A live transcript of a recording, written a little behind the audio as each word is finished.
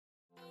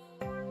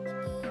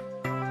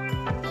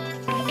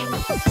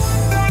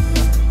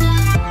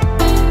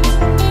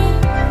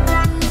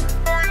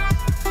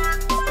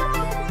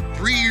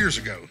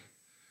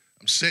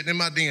sitting in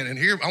my den. And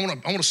here, I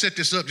want to set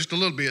this up just a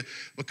little bit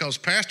because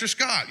Pastor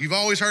Scott, you've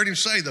always heard him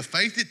say the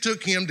faith it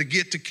took him to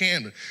get to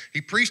Camden. He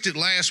preached it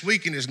last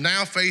week in his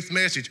Now Faith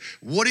message,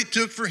 what it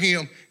took for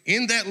him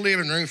in that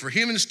living room, for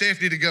him and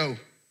Stephanie to go,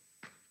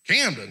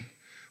 Camden?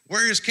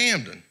 Where is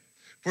Camden?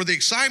 For the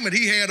excitement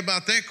he had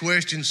about that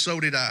question, so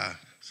did I.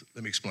 So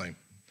let me explain.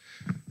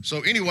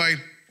 So anyway,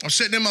 I'm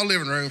sitting in my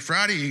living room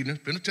Friday evening,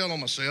 finna tell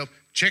on myself,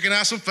 checking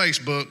out some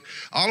Facebook.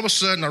 All of a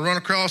sudden, I run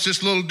across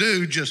this little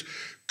dude just,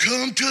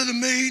 come to the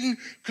meeting,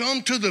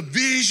 come to the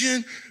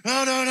vision,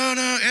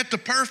 at the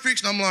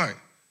Perfects. And I'm like,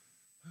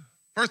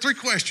 first 3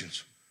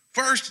 questions.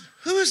 First,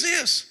 who is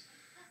this?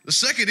 The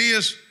second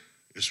is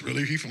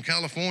really he from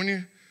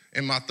California?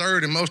 And my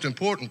third and most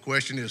important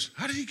question is,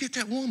 how did he get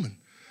that woman?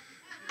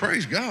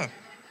 Praise God.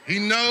 He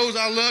knows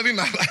I love him.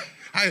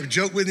 I have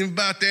joked with him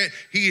about that.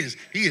 He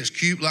is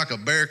cute like a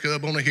bear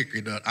cub on a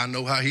hickory nut. I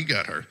know how he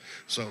got her.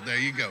 So there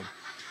you go.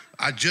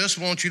 I just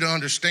want you to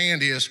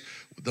understand is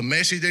the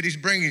message that he's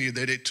bringing you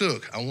that it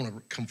took. I want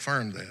to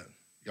confirm that.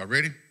 Y'all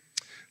ready?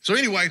 So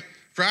anyway,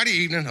 Friday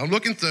evening, I'm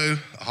looking through.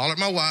 I holler at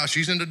my wife.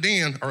 She's in the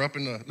den or up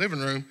in the living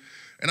room.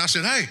 And I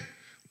said, hey,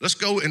 let's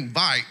go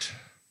invite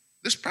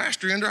this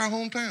pastor into our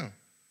hometown,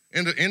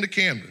 into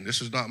Camden.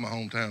 This is not my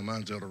hometown.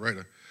 Mine's El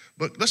Dorado.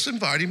 But let's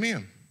invite him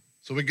in.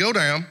 So we go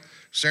down.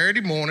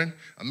 Saturday morning,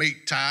 I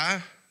meet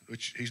Ty,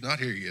 which he's not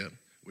here yet,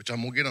 which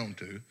I'm going to get on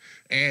to.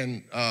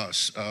 And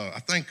I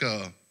think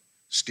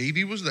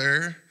Stevie was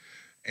there.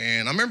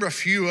 And I remember a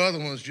few other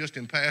ones just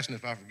in passing.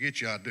 If I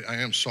forget you, I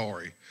am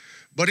sorry.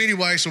 But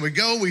anyway, so we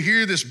go, we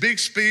hear this big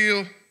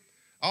spiel,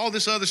 all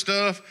this other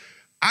stuff.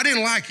 I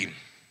didn't like him,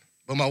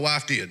 but my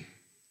wife did.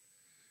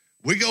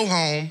 We go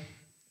home,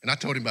 and I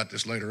told him about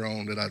this later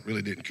on that I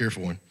really didn't care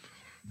for him.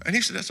 And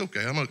he said, that's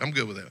okay, I'm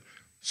good with that.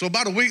 So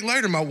about a week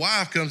later, my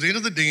wife comes into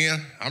the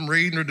den. I'm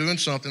reading or doing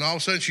something. All of a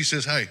sudden, she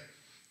says, hey,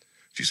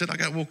 she said, I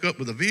got woke up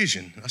with a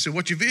vision. I said,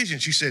 what's your vision?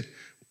 She said,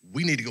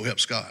 we need to go help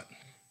Scott.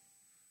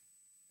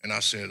 And I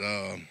said,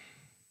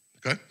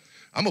 okay.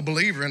 I'm a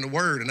believer in the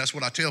word, and that's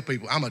what I tell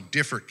people. I'm a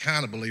different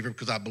kind of believer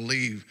because I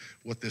believe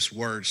what this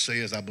word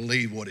says. I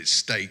believe what it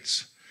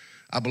states.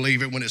 I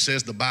believe it when it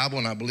says the Bible,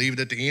 and I believe it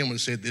at the end when it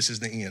said this is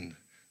the end.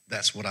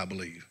 That's what I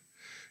believe.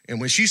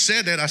 And when she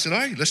said that, I said,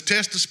 hey, let's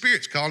test the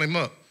spirits. Call him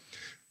up.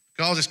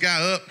 Calls this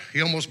guy up.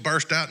 He almost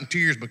burst out in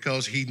tears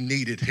because he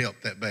needed help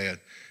that bad.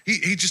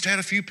 He just had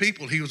a few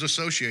people he was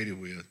associated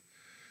with.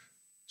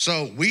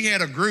 So we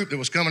had a group that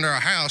was coming to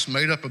our house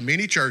made up of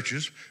many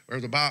churches. There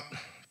was about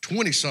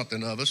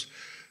 20-something of us.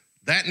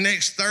 That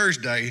next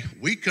Thursday,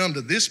 we come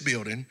to this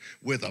building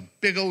with a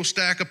big old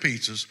stack of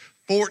pizzas,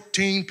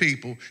 14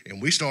 people,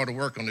 and we started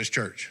work on this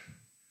church.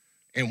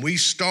 And we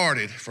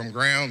started from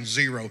ground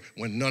zero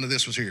when none of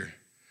this was here.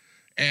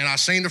 And I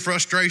seen the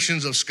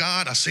frustrations of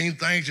Scott. I seen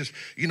things just,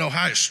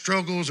 how his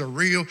struggles are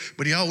real,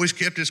 but he always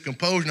kept his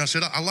composure. And I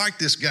said, I like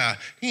this guy.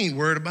 He ain't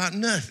worried about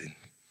nothing.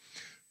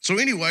 So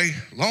anyway,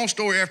 long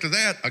story after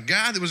that, a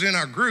guy that was in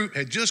our group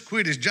had just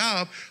quit his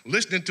job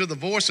listening to the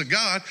voice of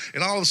God.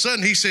 And all of a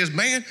sudden he says,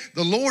 man,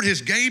 the Lord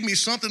has gave me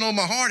something on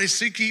my heart.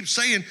 He keeps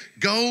saying,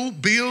 go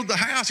build the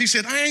house. He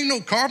said, I ain't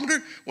no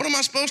carpenter. What am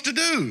I supposed to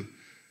do?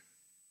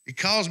 He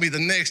calls me the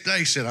next day.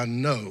 He said, I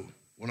know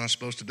what I'm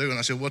supposed to do. And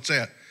I said, what's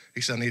that? He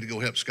said, I need to go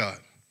help Scott.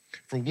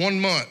 For 1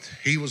 month,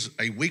 he was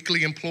a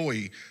weekly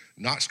employee.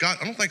 Not Scott.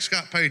 I don't think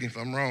Scott paid him if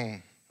I'm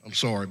wrong. I'm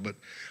sorry, but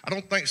I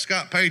don't think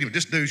Scott paid him.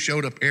 This dude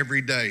showed up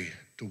every day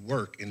to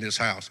work in this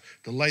house,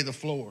 to lay the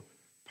floor,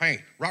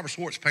 paint. Robert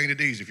Swartz painted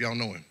these, if y'all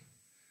know him.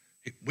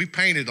 We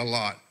painted a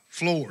lot,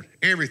 floored,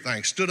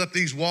 everything, stood up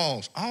these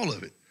walls, all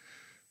of it.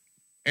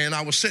 And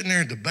I was sitting there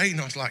and debating.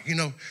 I was like,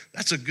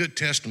 that's a good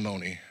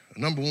testimony,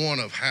 number one,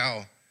 of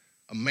how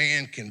a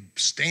man can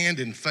stand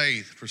in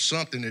faith for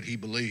something that he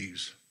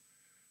believes.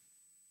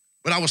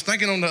 But I was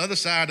thinking on the other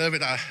side of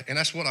it, and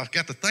that's what I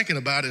got to thinking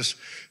about is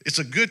it's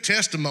a good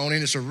testimony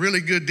and it's a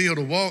really good deal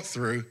to walk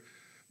through.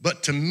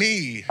 But to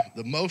me,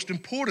 the most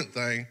important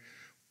thing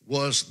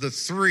was the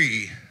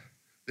 3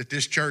 that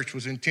this church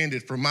was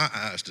intended for my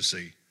eyes to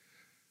see.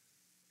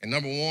 And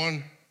number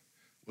 1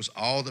 was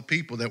all the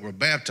people that were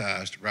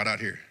baptized right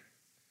out here.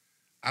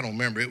 I don't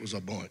remember, it was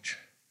a bunch.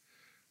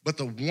 But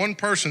the one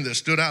person that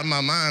stood out in my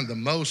mind the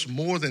most,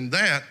 more than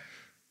that,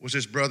 was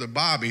his brother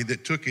Bobby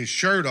that took his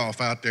shirt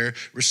off out there,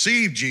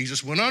 received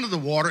Jesus, went under the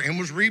water, and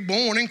was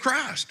reborn in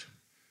Christ,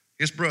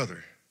 his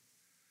brother.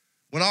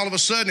 When all of a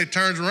sudden it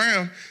turns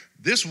around,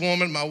 this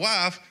woman, my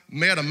wife,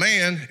 met a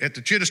man at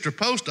the Chittister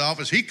post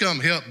office. He come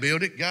help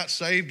build it, got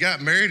saved,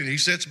 got married, and he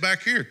sits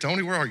back here.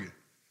 Tony, where are you?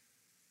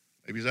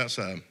 Maybe he's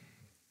outside.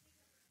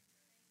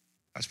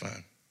 That's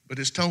fine. But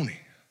it's Tony.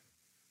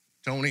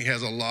 Tony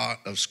has a lot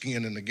of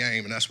skin in the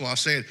game, and that's why I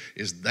said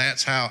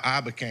that's how I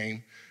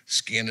became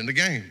skin in the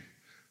game.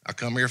 I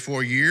come here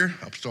for a year.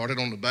 I started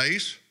on the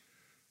bass,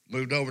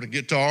 moved over to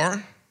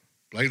guitar,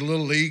 played a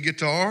little lead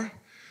guitar.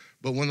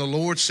 But when the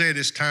Lord said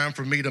it's time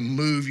for me to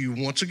move you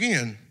once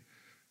again,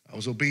 I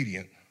was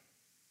obedient.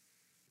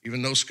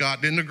 Even though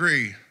Scott didn't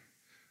agree,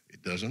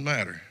 it doesn't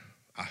matter.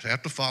 I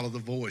have to follow the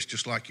voice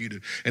just like you do.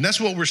 And that's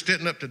what we're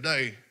setting up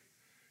today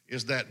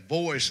is that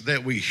voice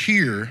that we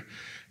hear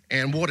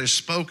and what is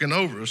spoken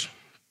over us.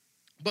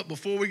 But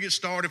before we get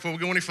started, before we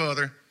go any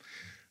further,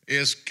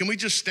 can we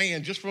just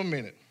stand just for a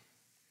minute?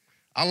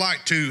 I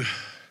like to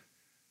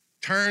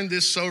turn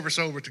this service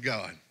over to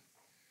God.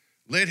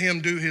 Let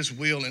him do his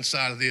will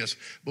inside of this.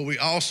 But we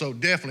also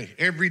definitely,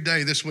 every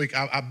day this week,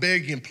 I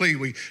beg you and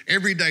plead,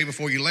 every day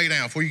before you lay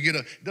down, before you get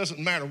up, it doesn't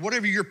matter,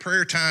 whatever your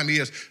prayer time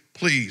is,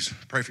 please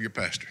pray for your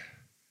pastor.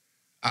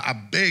 I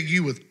beg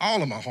you with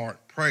all of my heart,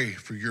 pray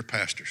for your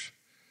pastors.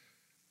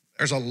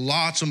 There's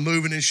lots of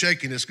moving and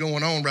shaking that's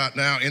going on right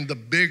now in the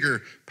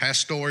bigger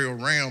pastoral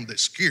realm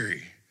that's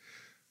scary.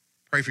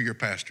 Pray for your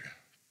pastor.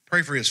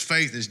 Pray for his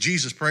faith as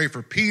Jesus prayed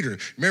for Peter.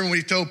 Remember when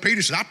he told Peter,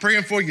 he said, I'm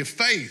praying for your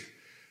faith.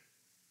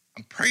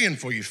 I'm praying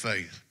for your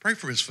faith. Pray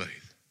for his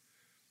faith.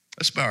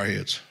 Let's bow our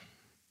heads.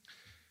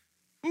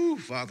 Ooh,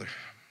 Father,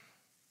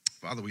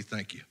 we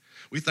thank you.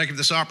 We thank you for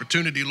this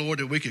opportunity, Lord,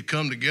 that we could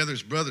come together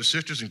as brothers,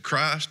 sisters in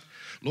Christ.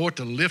 Lord,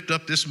 to lift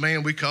up this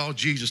man we call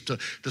Jesus, to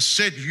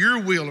set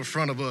your will in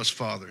front of us,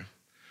 Father,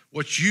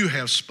 what you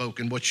have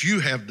spoken, what you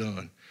have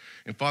done.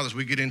 And Father, as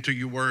we get into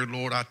your word,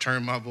 Lord, I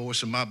turn my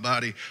voice and my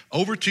body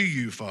over to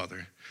you,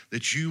 Father,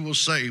 that you will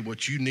say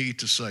what you need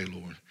to say,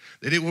 Lord,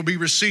 that it will be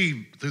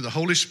received through the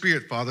Holy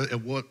Spirit, Father,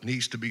 at what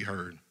needs to be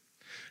heard.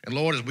 And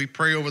Lord, as we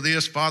pray over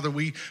this, Father,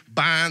 we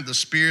bind the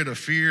spirit of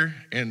fear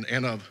and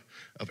of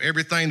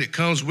everything that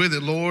comes with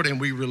it, Lord, and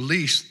we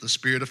release the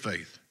spirit of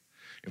faith.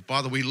 And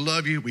Father, we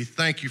love you. We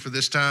thank you for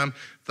this time.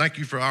 Thank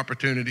you for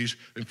opportunities.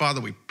 And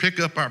Father, we pick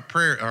up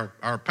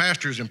our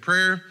pastors in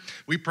prayer.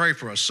 We pray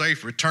for a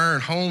safe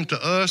return home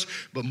to us.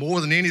 But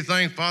more than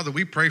anything, Father,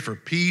 we pray for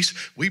peace.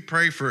 We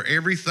pray for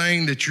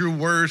everything that your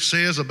word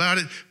says about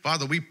it.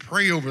 Father, we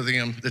pray over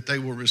them that they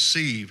will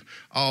receive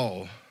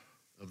all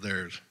of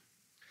theirs.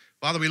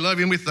 Father, we love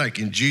you and we thank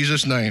you. In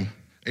Jesus' name,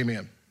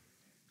 amen.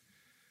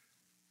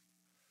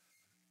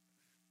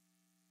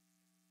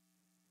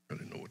 I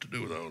didn't know what to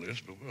do with all this,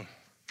 but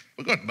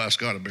we're going to buy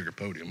Scott a bigger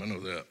podium. I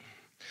know that.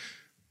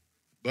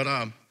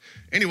 But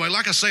anyway,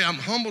 like I say, I'm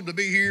humbled to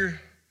be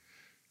here,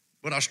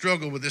 but I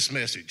struggle with this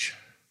message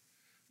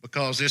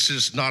because this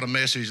is not a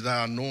message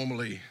that I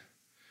normally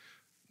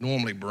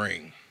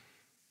bring.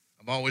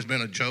 I've always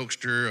been a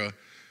jokester,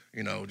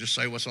 just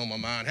say what's on my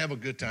mind, have a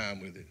good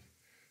time with it.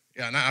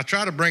 Yeah, and I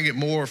try to bring it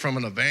more from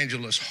an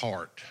evangelist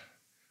heart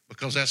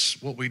because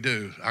that's what we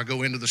do. I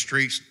go into the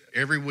streets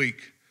every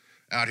week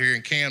out here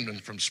in Camden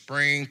from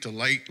spring to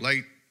late,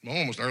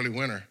 almost early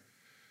winter,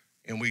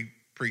 and we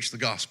preach the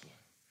gospel.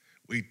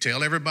 We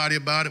tell everybody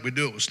about it. We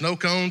do it with snow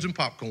cones and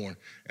popcorn,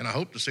 and I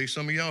hope to see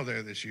some of y'all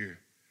there this year.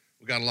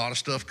 We got a lot of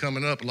stuff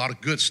coming up, a lot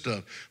of good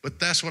stuff. But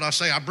that's what I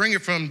say. I bring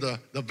it from the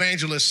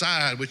evangelist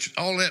side, which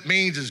all that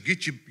means is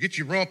get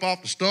your rump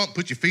off the stump,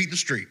 put your feet in the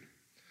street.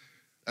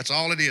 That's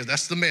all it is.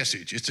 That's the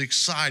message. It's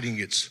exciting.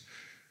 It's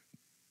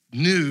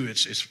new.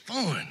 It's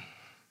fun.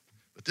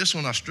 But this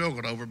one I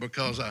struggled over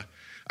because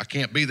I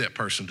can't be that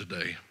person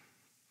today.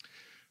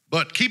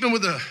 But keeping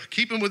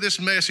with this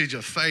message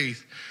of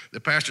faith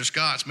that Pastor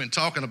Scott's been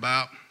talking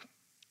about,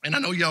 and I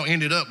know y'all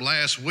ended up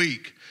last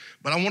week,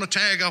 but I want to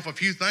tag off a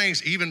few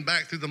things even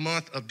back through the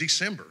month of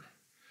December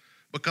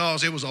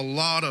because it was a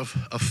lot of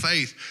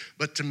faith.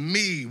 But to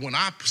me, when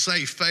I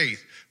say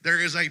faith, there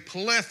is a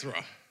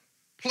plethora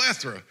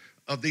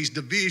of these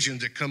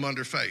divisions that come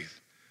under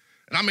faith.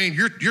 And I mean,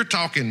 you're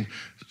talking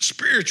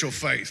spiritual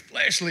faith,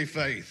 fleshly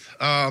faith,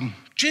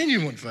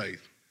 genuine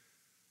faith,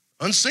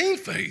 unseen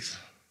faith.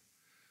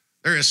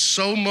 There is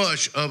so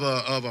much of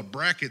a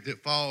bracket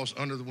that falls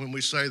under when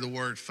we say the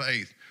word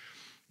faith.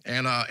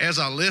 And as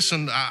I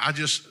listened, I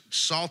just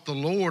sought the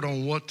Lord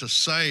on what to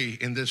say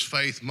in this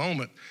faith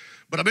moment.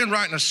 But I've been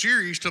writing a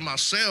series to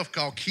myself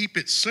called Keep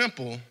It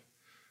Simple,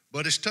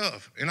 But It's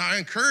Tough. And I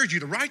encourage you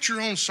to write your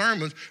own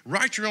sermons,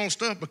 write your own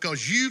stuff,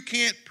 because you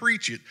can't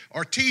preach it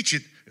or teach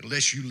it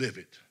unless you live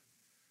it.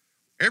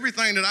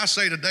 Everything that I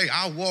say today,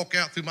 I walk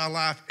out through my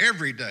life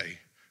every day.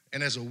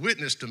 And as a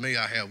witness to me,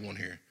 I have one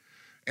here.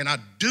 And I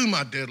do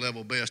my dead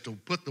level best to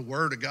put the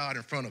word of God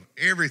in front of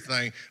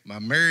everything, my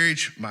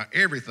marriage, my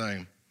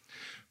everything.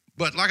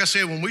 But like I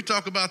said, when we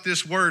talk about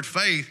this word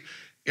faith,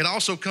 it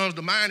also comes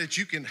to mind that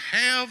you can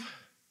have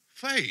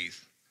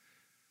faith,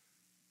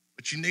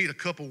 but you need a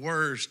couple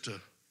words to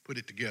put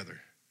it together.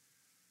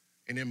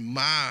 And in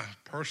my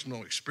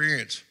personal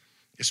experience,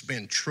 it's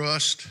been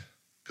trust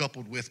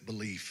coupled with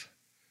belief.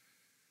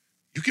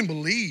 You can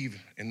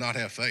believe and not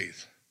have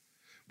faith.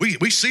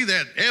 We see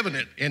that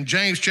evident in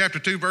James chapter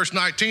 2, verse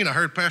 19. I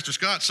heard Pastor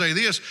Scott say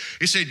this.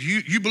 He said,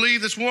 you believe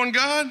there's one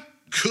God?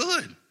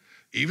 Good.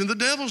 Even the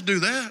devils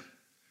do that.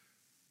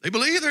 They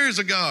believe there is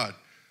a God.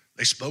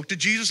 They spoke to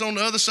Jesus on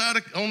the other side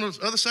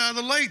of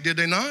the lake, did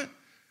they not?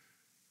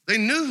 They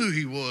knew who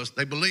he was.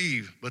 They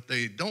believe, but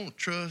they don't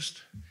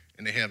trust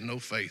and they have no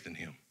faith in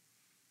him.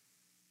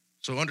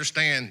 So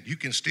understand, you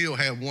can still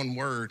have one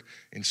word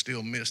and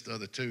still miss the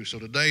other two. So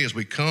today as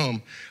we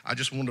come, I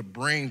just want to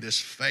bring this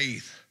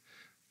faith,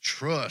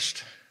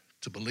 trust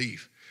to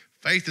belief.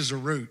 Faith is the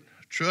root.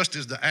 Trust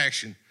is the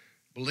action.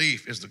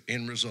 Belief is the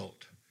end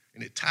result.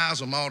 and it ties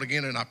them all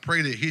together, and I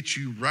pray that it hits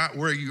you right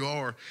where you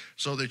are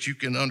so that you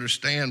can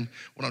understand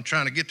what I'm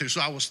trying to get to. So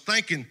I was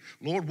thinking,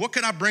 Lord, what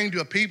could I bring to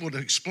a people to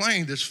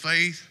explain this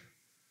faith,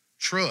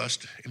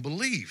 trust, and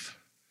belief?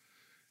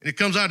 And it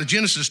comes out of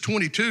Genesis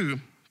 22,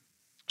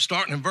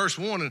 starting in verse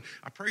 1, and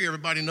I pray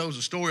everybody knows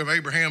the story of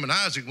Abraham and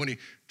Isaac when he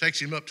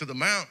takes him up to the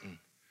mountain.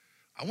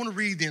 I want to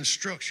read the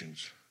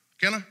instructions.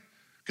 Can I?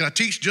 Can I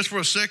teach just for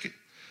a second?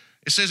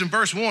 It says in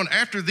verse 1,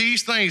 after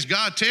these things,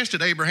 God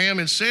tested Abraham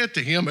and said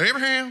to him,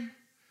 Abraham.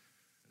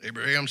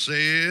 Abraham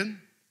said,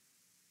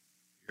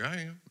 here I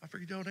am. I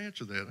figured y'all would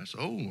answer that. That's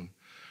an old one.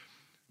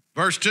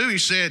 Verse 2, he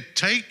said,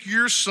 take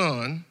your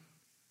son,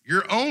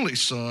 your only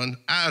son,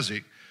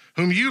 Isaac,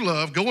 whom you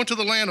love, go into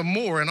the land of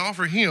Moriah and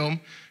offer him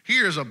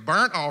here as a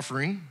burnt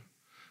offering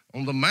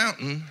on the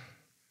mountain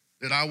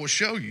that I will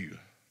show you.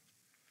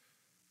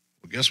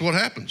 Well, guess what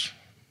happens?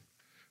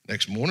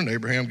 Next morning,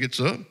 Abraham gets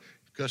up,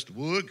 cuts the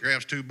wood,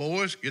 grabs two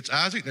boys, gets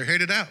Isaac, and they're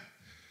headed out.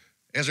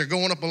 As they're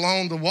going up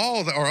along the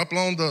wall, or up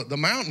along the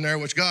mountain there,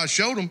 which God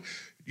showed them,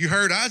 you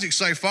heard Isaac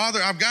say, Father,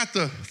 I've got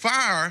the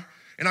fire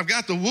and I've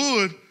got the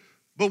wood,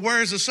 but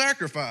where's the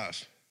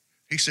sacrifice?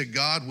 He said,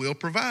 God will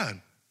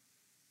provide.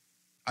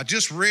 I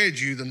just read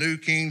you the New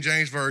King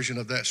James Version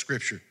of that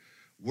scripture.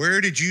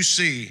 Where did you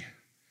see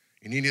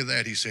in any of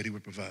that he said he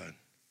would provide?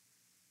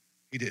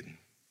 He didn't.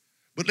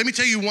 But let me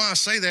tell you why I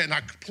say that, and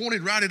I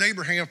pointed right at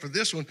Abraham for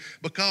this one,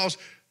 because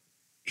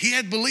he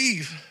had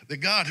believed that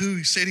God, who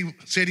he said he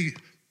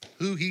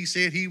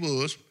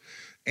was,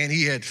 and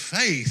he had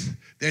faith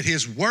that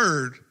his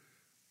word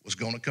was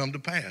going to come to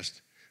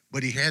pass.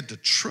 But he had to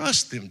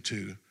trust him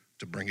to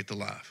bring it to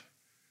life.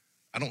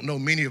 I don't know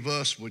many of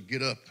us would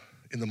get up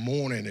in the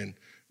morning and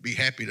be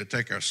happy to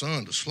take our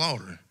son to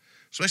slaughter,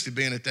 especially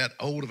being at that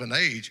old of an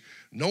age,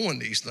 knowing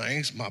these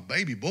things. My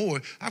baby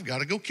boy, I've got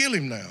to go kill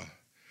him now.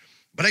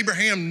 But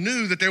Abraham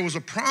knew that there was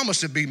a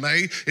promise to be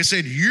made. It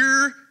said,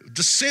 your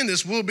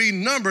descendants will be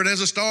numbered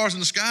as the stars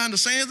in the sky and the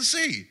sand of the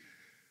sea.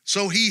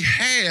 So he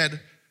had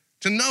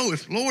to know,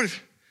 if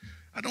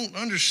I don't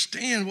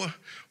understand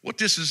what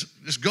this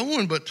is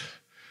going, but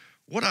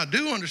what I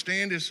do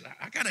understand is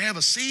I got to have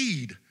a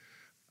seed.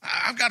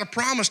 I've got a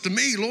promise to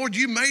me. Lord,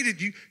 you made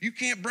it. You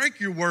can't break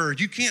your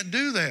word. You can't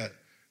do that.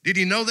 Did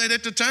he know that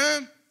at the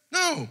time?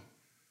 No.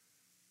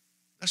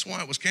 That's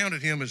why it was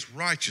counted him as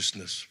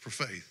righteousness for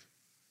faith.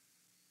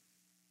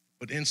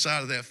 But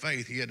inside of that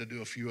faith, he had to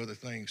do a few other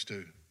things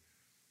too.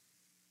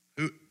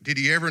 Did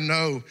he ever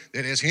know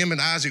that as him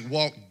and Isaac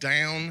walked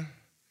down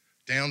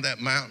that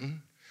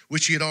mountain,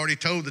 which he had already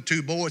told the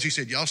two boys, he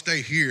said, y'all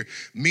stay here.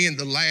 Me and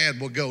the lad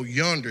will go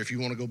yonder, if you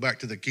want to go back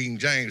to the King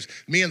James.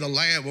 Me and the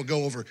lad will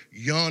go over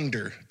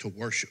yonder to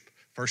worship.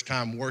 First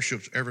time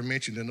worship's ever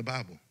mentioned in the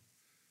Bible.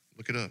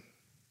 Look it up.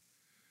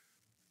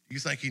 You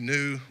think he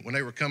knew when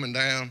they were coming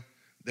down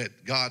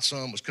that God's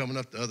son was coming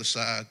up the other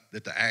side,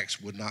 that the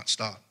axe would not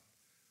stop?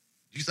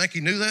 Do you think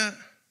he knew that?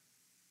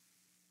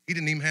 He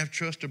didn't even have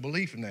trust or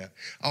belief in that.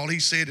 All he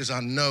said is, I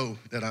know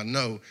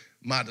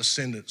my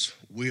descendants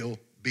will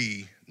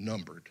be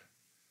numbered.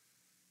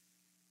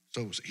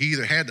 So he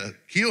either had to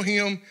kill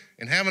him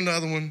and have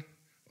another one,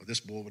 or this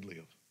boy would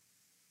live.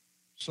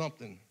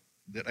 Something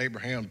that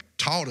Abraham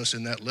taught us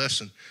in that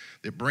lesson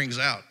that brings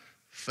out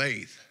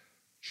faith,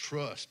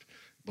 trust,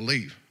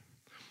 belief.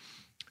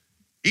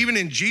 Even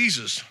in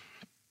Jesus,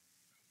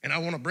 and I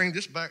want to bring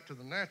this back to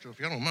the natural. If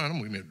y'all don't mind, I'm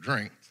going to give me a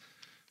drink.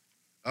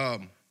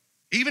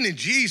 Even in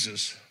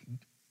Jesus,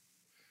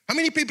 how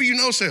many people you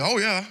know say, oh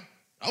yeah,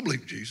 I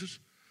believe in Jesus.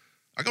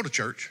 I go to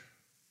church.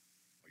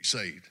 Are you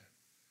saved?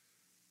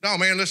 No,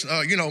 man, listen,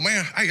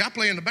 hey, I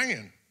play in the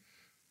band.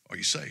 Are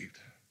you saved?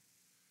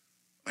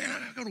 Man,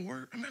 I go to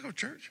work. I go to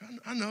church.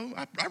 I know.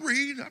 I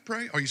read. I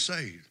pray. Are you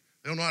saved?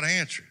 They don't know how to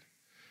answer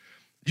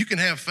it. You can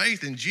have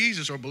faith in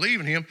Jesus or believe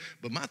in him,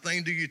 but my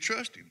thing, do you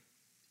trust him?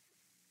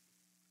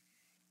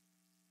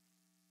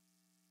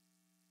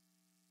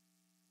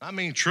 I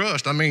mean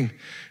trust.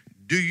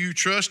 Do you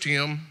trust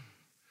him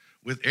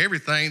with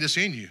everything that's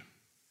in you?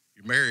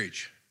 Your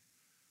marriage,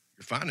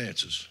 your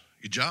finances,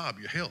 your job,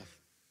 your health,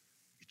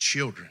 your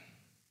children.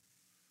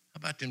 How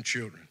about them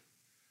children?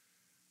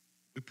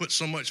 We put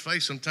so much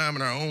faith sometimes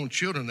in our own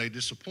children, they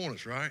disappoint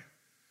us, right?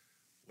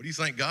 What do you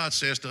think God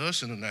says to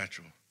us in the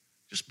natural?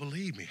 Just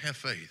believe me, have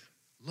faith,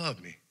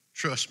 love me,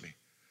 trust me,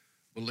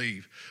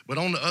 believe. But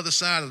on the other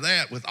side of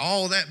that, with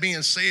all that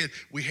being said,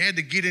 we had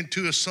to get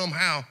into it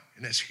somehow,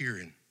 and that's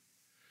hearing.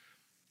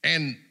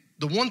 And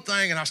the one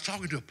thing, and I was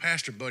talking to a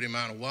pastor buddy of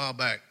mine a while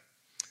back,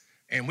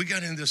 and we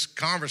got in this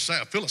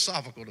conversation,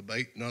 philosophical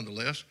debate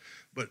nonetheless,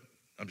 but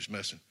I'm just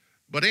messing.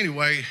 But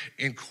anyway,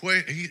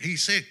 he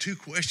said two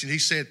questions. He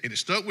said, and it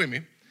stuck with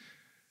me,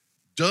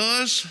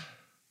 does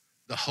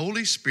the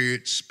Holy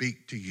Spirit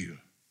speak to you?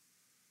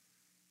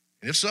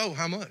 And if so,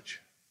 how much?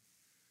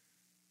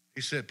 He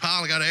said,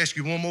 Pyle, I got to ask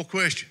you one more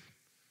question.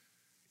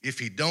 If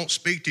he don't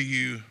speak to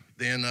you,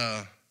 then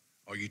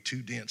are you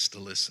too dense to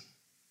listen?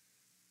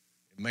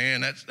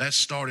 man, that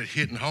started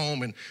hitting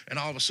home. And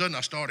all of a sudden,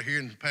 I started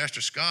hearing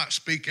Pastor Scott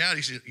speak out.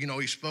 He said,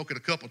 he spoke it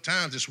a couple of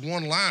times, this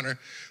one-liner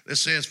that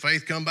says,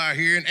 faith come by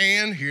hearing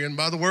and hearing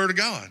by the word of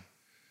God.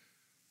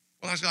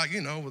 Well, I was like,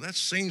 that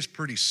seems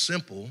pretty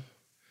simple.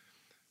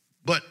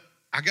 But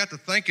I got to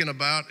thinking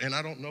about, and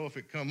I don't know if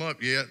it come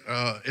up yet,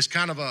 it's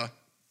kind of a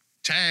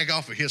tag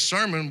off of his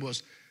sermon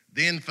was,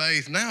 then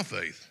faith, now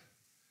faith.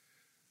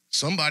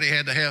 Somebody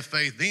had to have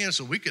faith then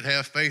so we could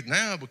have faith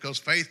now, because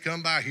faith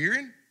come by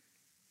hearing.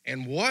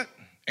 And what?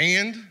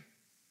 And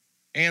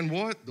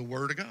what? The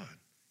word of God.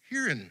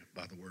 Hearing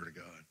by the word of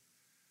God.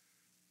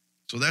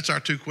 So that's our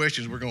two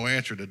questions we're going to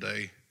answer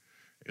today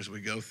as we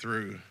go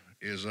through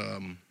is,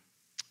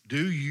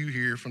 do you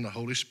hear from the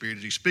Holy Spirit?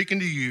 Is he speaking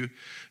to you?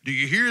 Do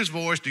you hear his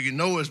voice? Do you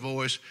know his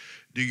voice?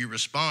 Do you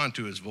respond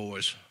to his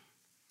voice?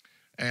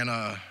 And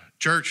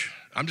church,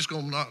 I'm just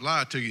going to not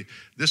lie to you.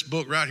 This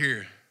book right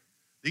here,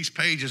 these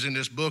pages in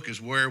this book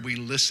is where we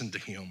listen to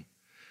him.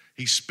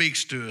 He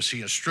speaks to us.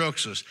 He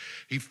instructs us.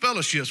 He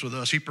fellowships with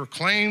us. He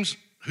proclaims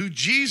who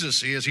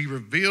Jesus is. He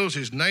reveals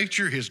his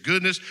nature, his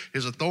goodness,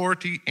 his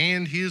authority,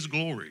 and his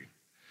glory.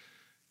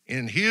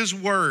 In his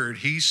word,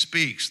 he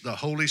speaks. The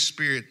Holy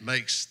Spirit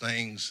makes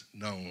things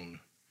known.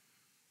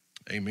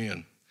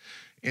 Amen.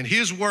 In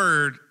his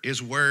word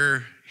is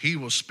where he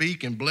will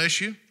speak and bless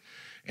you.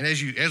 And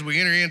as we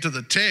enter into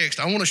the text,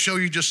 I want to show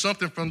you just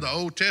something from the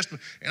Old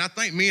Testament. And I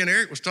think me and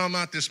Eric was talking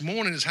about this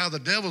morning is how the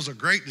devil's a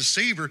great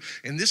deceiver.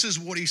 And this is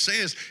what he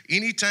says.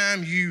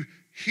 Anytime you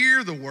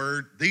hear the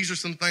word, these are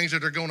some things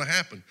that are going to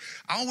happen.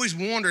 I always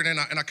wondered, and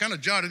I kind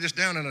of jotted this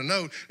down in a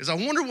note, is I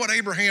wonder what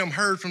Abraham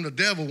heard from the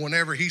devil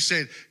whenever he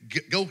said,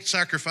 go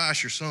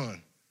sacrifice your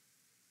son.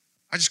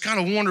 I just kind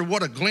of wonder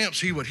what a glimpse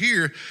he would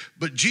hear.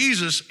 But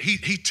Jesus,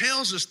 he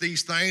tells us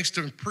these things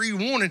to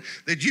pre-warning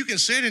that you can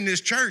sit in this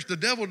church, the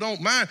devil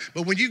don't mind,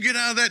 but when you get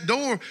out of that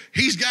door,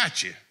 he's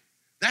got you.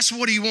 That's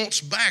what he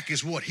wants back,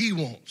 is what he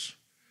wants.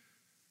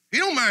 He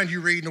don't mind you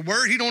reading the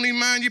word. He don't even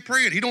mind you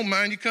praying. He don't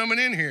mind you coming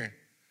in here.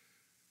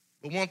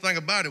 But one thing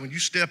about it, when you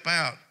step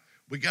out,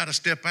 we got to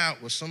step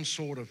out with some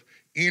sort of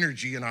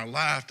energy in our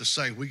life to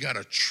say we got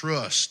to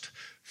trust,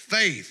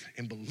 faith,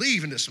 and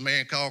believe in this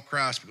man called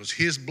Christ, because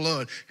his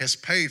blood has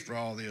paid for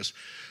all this.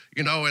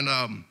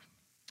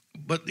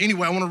 But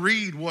anyway, I want to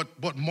read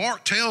what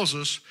Mark tells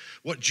us,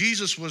 what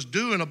Jesus was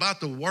doing about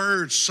the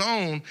word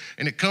sown,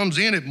 and it comes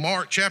in at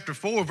Mark chapter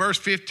 4, verse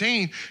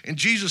 15, and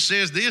Jesus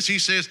says this, he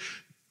says,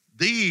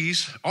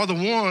 these are the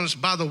ones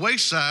by the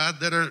wayside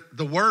that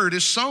the word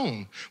is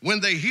sown. When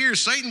they hear,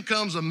 Satan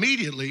comes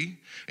immediately,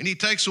 and he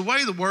takes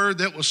away the word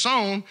that was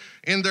sown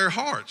in their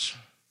hearts.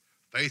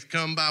 Faith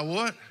come by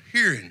what?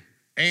 Hearing,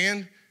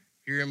 and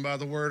hearing by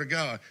the word of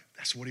God.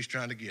 That's what he's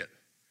trying to get.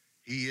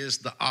 He is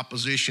the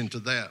opposition to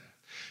that.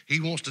 He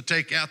wants to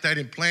take out that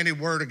implanted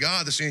word of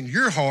God that's in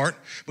your heart,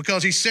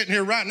 because he's sitting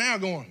here right now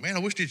going, man, I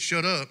wish he'd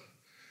shut up.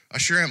 I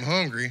sure am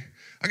hungry.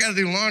 I got to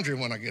do laundry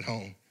when I get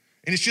home.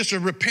 And it's just a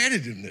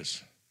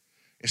repetitiveness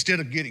instead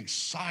of getting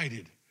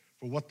excited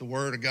for what the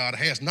word of God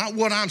has. Not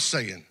what I'm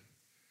saying,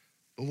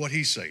 but what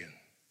he's saying.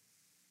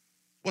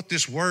 What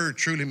this word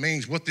truly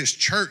means, what this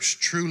church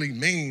truly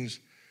means,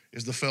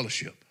 is the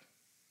fellowship.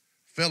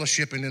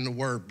 Fellowshipping in the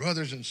word,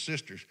 brothers and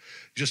sisters,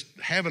 just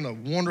having a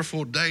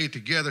wonderful day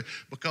together,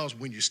 because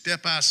when you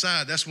step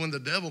outside, that's when the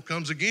devil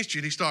comes against you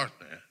and he starts,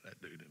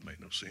 that dude didn't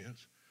make no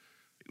sense.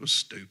 He was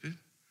stupid.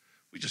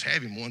 We just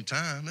have him one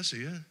time, that's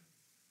it.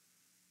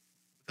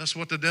 That's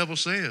what the devil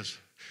says.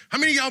 How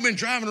many of y'all been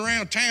driving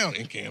around town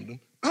in Camden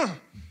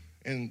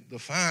and the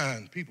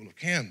fine people of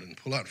Camden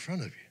pull out in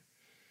front of you?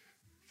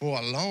 For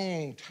a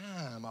long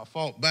time, I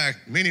fought back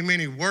many,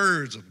 many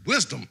words of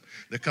wisdom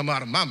that come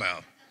out of my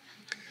mouth.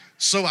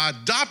 So I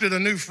adopted a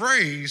new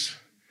phrase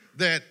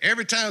that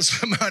every time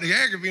somebody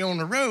aggravated me on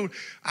the road,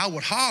 I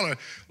would holler,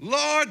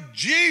 Lord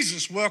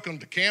Jesus, welcome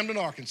to Camden,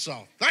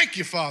 Arkansas. Thank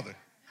you, Father.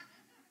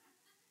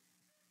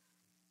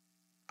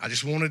 I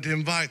just wanted to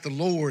invite the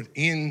Lord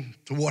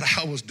into what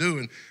I was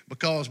doing,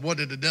 because what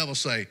did the devil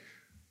say?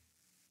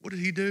 What did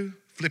he do?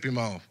 Flip him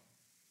off.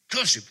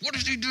 Cuss him. What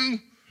does he do?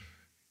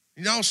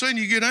 And all of a sudden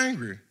you get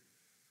angry.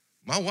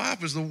 My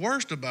wife is the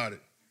worst about it.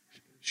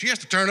 She has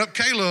to turn up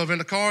K-Love in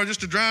the car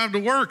just to drive to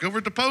work over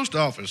at the post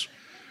office.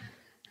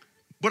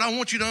 But I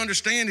want you to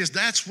understand is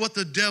that's what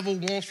the devil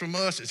wants from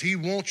us, is he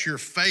wants your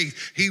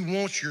faith, he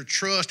wants your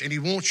trust, and he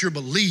wants your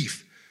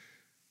belief.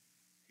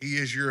 He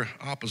is your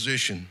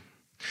opposition.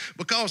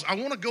 Because I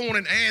want to go on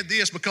and add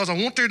this, because I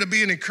want there to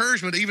be an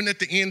encouragement even at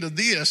the end of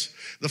this,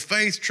 the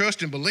faith,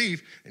 trust, and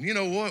belief. And you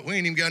know what? We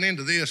ain't even got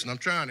into this, and I'm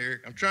trying,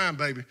 Eric. I'm trying,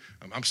 baby.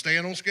 I'm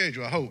staying on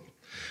schedule, I hope.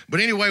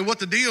 But anyway, what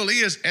the deal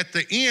is, at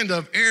the end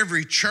of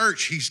every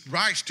church he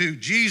writes to,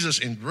 Jesus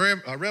in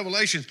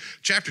Revelation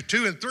chapter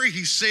 2 and 3,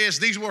 he says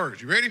these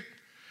words. You ready?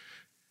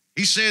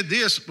 He said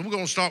this, we're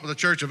going to start with the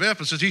church of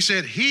Ephesus. He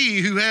said, he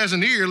who has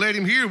an ear, let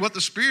him hear what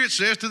the Spirit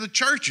says to the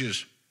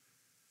churches.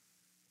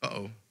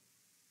 Uh-oh.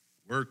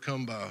 Word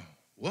come by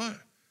what?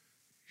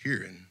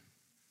 Hearing.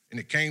 And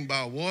it came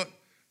by what?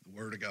 The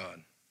word of God.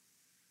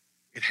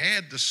 It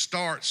had to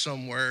start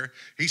somewhere.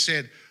 He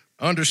said,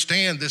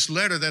 understand this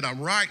letter that I'm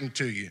writing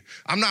to you.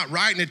 I'm not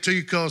writing it to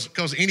you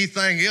because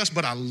anything else,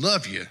 but I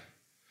love you.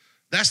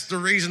 That's the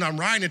reason I'm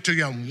writing it to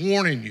you. I'm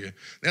warning you.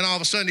 Then all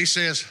of a sudden he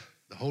says,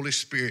 the Holy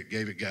Spirit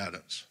gave it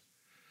guidance.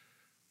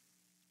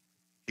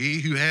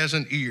 He who has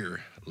an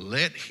ear,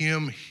 let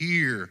him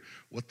hear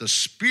what the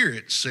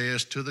Spirit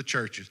says to the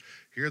churches.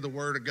 Hear the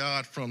word of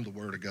God from the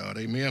word of God,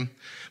 amen?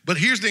 But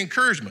here's the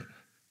encouragement,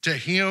 to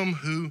him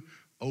who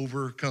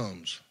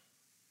overcomes.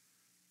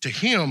 To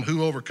him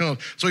who overcomes.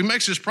 So he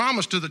makes this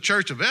promise to the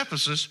church of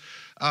Ephesus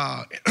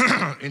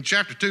in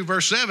chapter 2,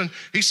 verse 7.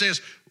 He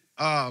says,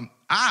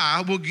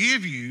 I will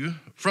give you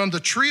from the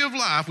tree of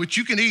life, which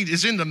you can eat,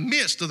 is in the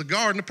midst of the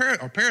garden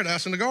of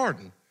paradise in the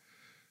garden.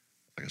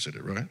 I think I said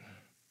it right.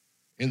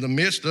 In the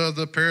midst of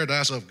the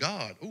paradise of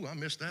God. Oh, I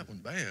missed that one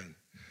bad.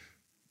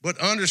 But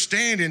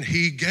understanding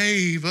he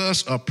gave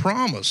us a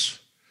promise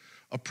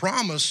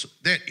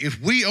that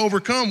if we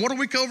overcome, what are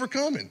we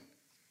overcoming?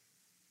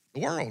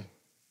 The world.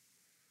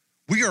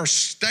 We are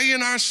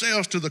staying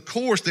ourselves to the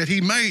course that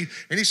he made.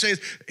 And he says,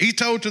 he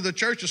told to the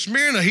church of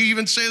Smyrna, he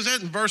even says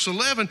that in verse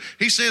 11,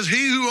 he says,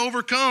 he who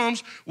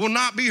overcomes will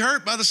not be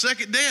hurt by the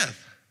second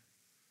death.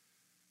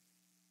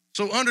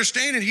 So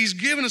understanding he's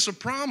given us a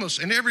promise,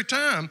 and every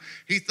time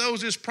he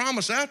throws this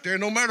promise out there,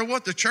 no matter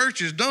what the church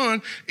has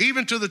done,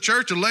 even to the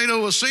church of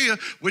Laodicea,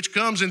 which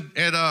comes in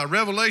at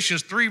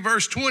Revelations 3,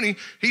 verse 20,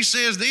 he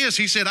says this,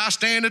 he said, I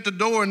stand at the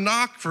door and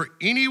knock. For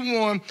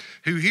anyone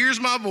who hears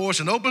my voice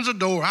and opens the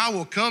door, I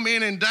will come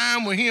in and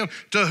dine with him.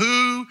 To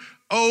who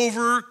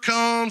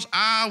overcomes,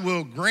 I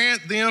will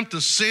grant them to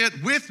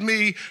sit with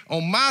me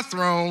on my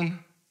throne,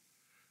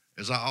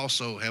 as I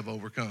also have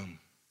overcome.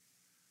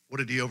 What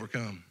did he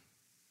overcome?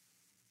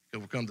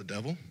 Overcome the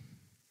devil?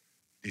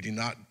 Did he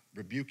not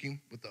rebuke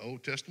him with the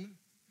Old Testament?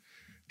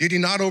 Did he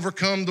not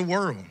overcome the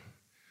world?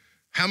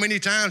 How many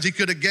times he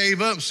could have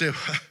gave up and said,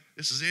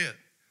 this is it,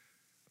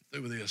 I'm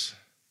through with this.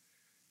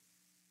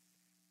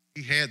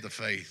 He had the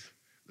faith,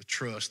 the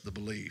trust, the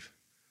belief.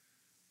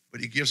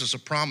 But he gives us a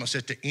promise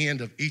at the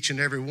end of each and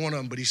every one of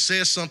them. But he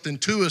says something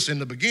to us in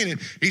the beginning.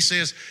 He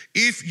says,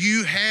 if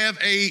you have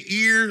an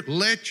ear,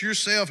 let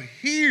yourself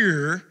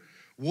hear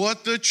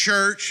what the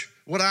church,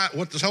 what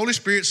the Holy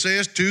Spirit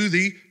says to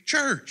the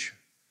church.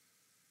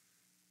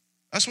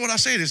 That's what I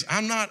said is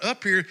I'm not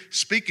up here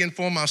speaking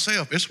for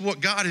myself. It's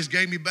what God has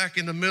gave me back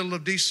in the middle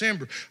of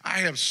December. I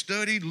have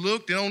studied,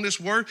 looked on this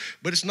word,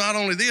 but it's not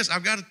only this.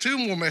 I've got 2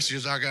 more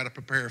messages I got to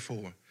prepare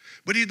for.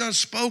 But he done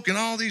spoken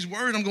all these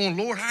words. I'm going,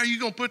 Lord, how are you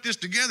going to put this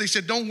together? He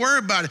said, don't worry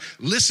about it.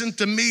 Listen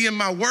to me and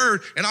my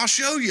word, and I'll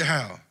show you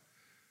how.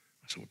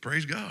 I said, well,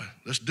 praise God.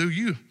 Let's do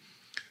you.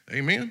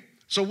 Amen.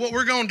 So what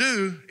we're going to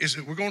do is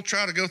we're going to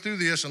try to go through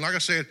this. And like I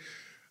said,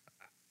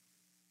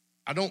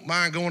 I don't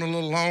mind going a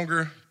little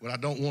longer, but I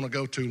don't want to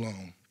go too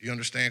long. You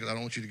understand? Because I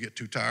don't want you to get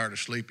too tired or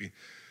sleepy.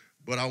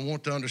 But I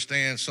want to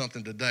understand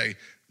something today.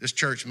 This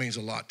church means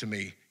a lot to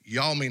me.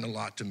 Y'all mean a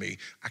lot to me.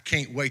 I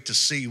can't wait to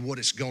see what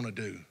it's going to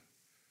do.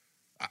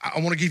 I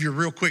want to give you a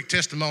real quick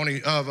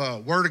testimony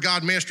of Word of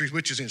God Ministries,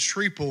 which is in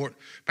Shreveport.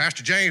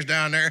 Pastor James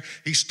down there,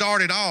 he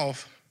started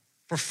off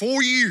for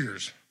 4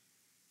 years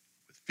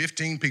with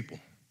 15 people.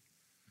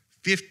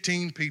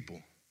 15 people.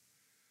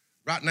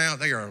 Right now,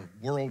 they are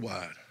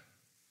worldwide.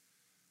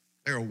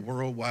 They are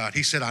worldwide.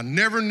 He said, I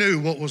never knew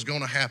what was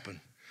going to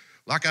happen.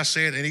 Like I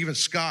said, and even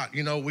Scott,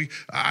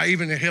 I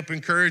even help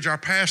encourage our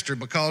pastor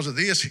because of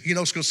this,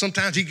 because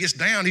sometimes he gets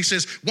down. He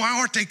says, why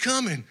aren't they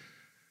coming?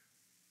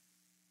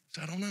 I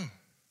said, I don't know.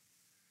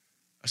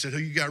 I said, who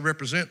you got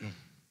representing them?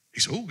 He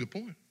said, oh, good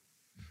point.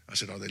 I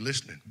said, are they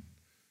listening?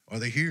 Are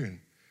they hearing?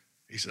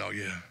 He said, oh,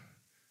 yeah.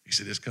 He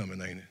said, it's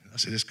coming, ain't it? I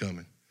said, it's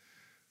coming.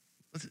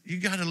 You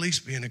got to at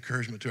least be an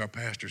encouragement to our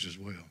pastors as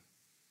well.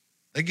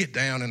 They get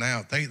down and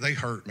out. They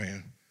hurt,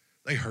 man.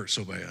 They hurt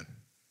so bad.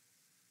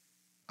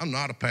 I'm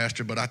not a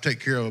pastor, but I take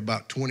care of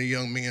about 20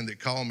 young men that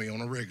call me on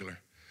a regular.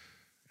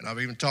 And I've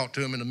even talked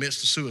to them in the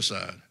midst of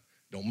suicide.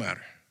 Don't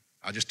matter.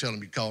 I just tell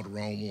them you called the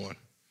wrong one.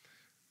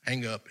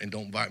 Hang up and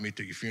don't invite me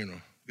to your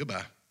funeral.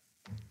 Goodbye.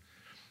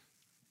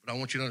 But I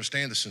want you to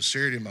understand the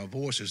sincerity of my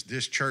voice is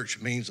this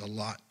church means a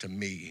lot to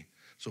me.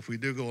 So if we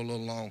do go a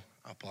little long,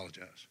 I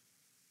apologize.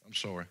 I'm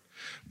sorry.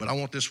 But I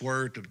want this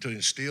word to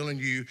instill in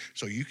you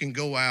so you can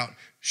go out,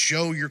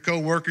 show your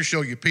coworkers,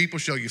 show your people,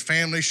 show your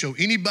family, show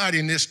anybody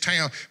in this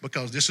town,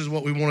 because this is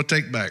what we want to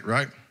take back,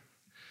 right?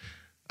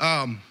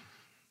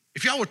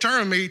 If y'all would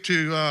turn me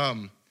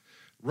to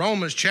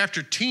Romans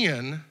chapter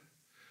 10,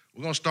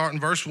 we're going to start in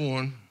verse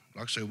 1.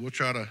 Like I said, we'll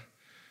try to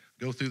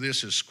go through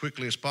this as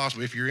quickly as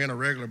possible. If you're in a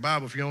regular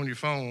Bible, if you're on your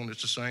phone,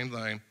 it's the same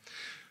thing.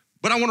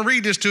 But I want to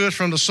read this to us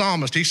from the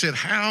psalmist. He said,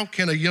 how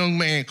can a young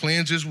man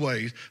cleanse his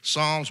ways?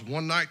 Psalms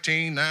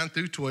 119, 9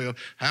 through 12.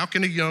 How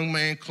can a young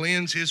man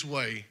cleanse his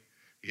way?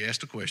 He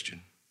asked a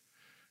question,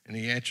 and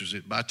he answers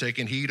it by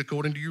taking heed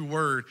according to your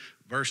word.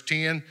 Verse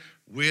 10,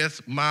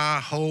 with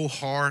my whole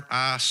heart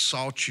I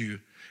sought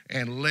you,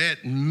 and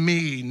let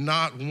me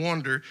not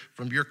wander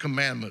from your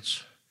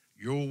commandments.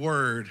 Your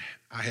word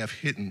I have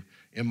hidden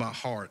in my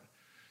heart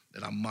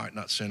that I might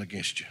not sin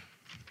against you.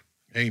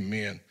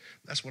 Amen.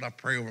 That's what I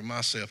pray over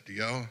myself to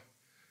y'all.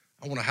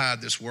 I want to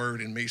hide this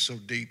word in me so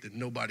deep that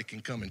nobody can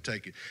come and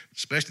take it,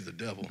 especially the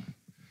devil.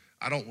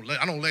 I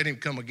don't let him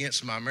come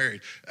against my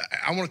marriage.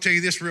 I want to tell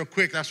you this real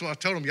quick. That's what I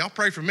told him. Y'all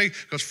pray for me,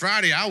 because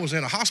Friday I was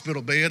in a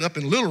hospital bed up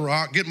in Little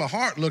Rock getting my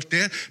heart looked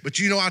at. But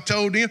I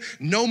told them,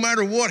 no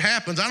matter what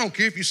happens, I don't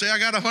care if you say I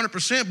got 100%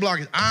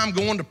 blockage, I'm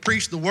going to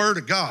preach the word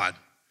of God.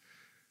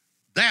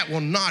 That will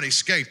not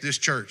escape this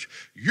church.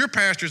 Your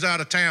pastor's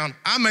out of town.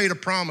 I made a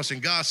promise,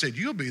 and God said,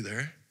 you'll be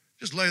there.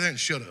 Just lay there and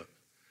shut up.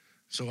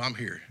 So I'm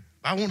here.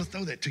 I want to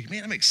throw that to you.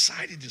 Man, I'm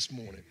excited this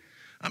morning.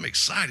 I'm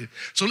excited.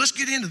 So let's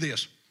get into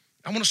this.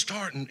 I want to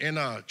start in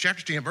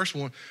chapter 10, verse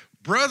 1.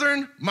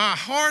 Brethren, my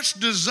heart's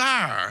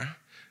desire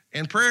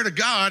and prayer to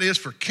God is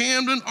for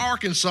Camden,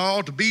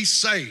 Arkansas to be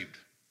saved.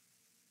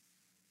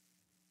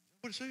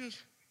 What it says?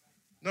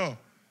 No.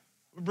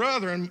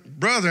 Brethren,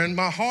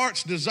 my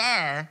heart's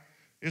desire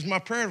is my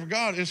prayer for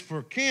God is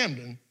for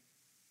Camden.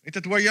 Ain't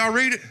that the way y'all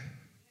read it?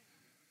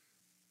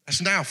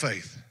 That's now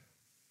faith.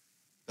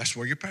 That's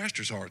where your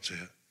pastor's heart's at.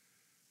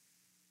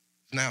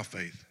 It's now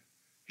faith.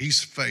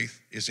 His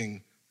faith is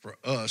in for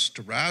us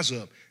to rise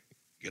up,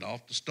 get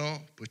off the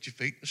stump, put your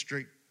feet in the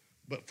street.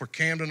 But for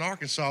Camden,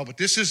 Arkansas, but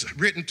this is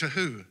written to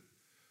who?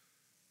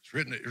 It's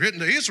written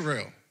to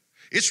Israel.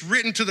 It's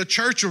written to the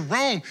church of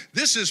Rome.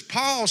 This is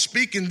Paul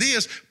speaking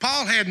this.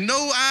 Paul had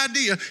no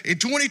idea in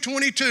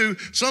 2022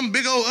 some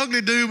big old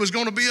ugly dude was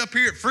going to be up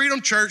here at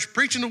Freedom Church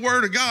preaching the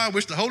word of God,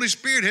 which the Holy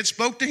Spirit had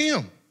spoke to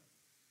him.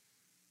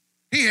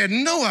 He had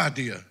no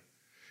idea.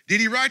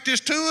 Did he write this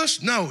to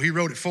us? No, he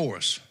wrote it for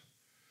us.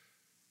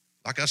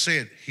 Like I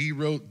said, he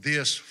wrote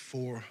this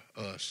for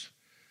us.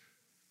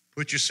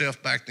 Put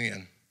yourself back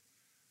then.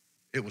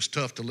 It was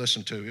tough to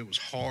listen to. It was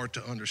hard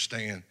to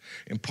understand.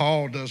 And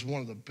Paul does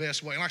one of the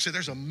best ways. Like I said,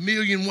 there's a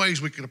million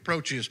ways we could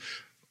approach this,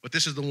 but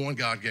this is the one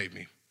God gave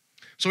me.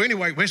 So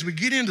anyway, as we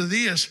get into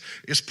this,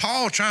 is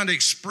Paul trying to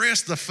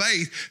express the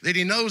faith that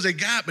he knows they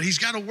got, but he's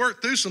got to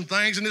work through some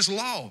things in this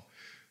law.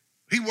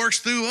 He works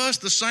through us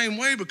the same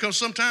way, because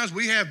sometimes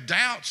we have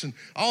doubts and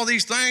all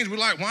these things. We're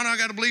like, why do I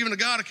got to believe in a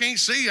God I can't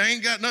see? I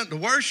ain't got nothing to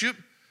worship.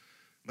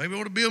 Maybe I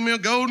want to build me a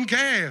golden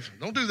calf.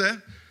 Don't do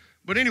that.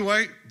 But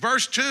anyway,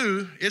 verse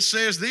 2, it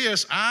says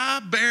this,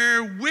 I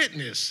bear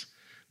witness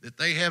that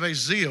they have a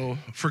zeal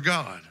for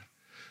God,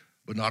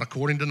 but not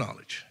according to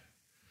knowledge.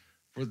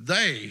 For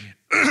they,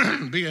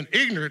 being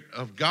ignorant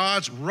of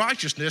God's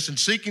righteousness and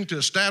seeking to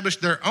establish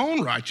their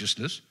own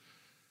righteousness,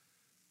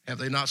 have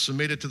they not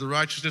submitted to the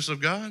righteousness of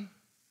God?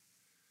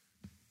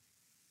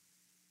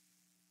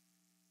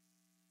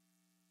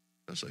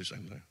 I'll say the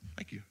same thing.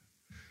 Thank you.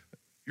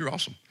 You're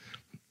awesome.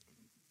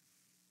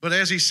 But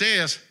as he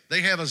says,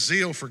 they have a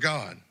zeal for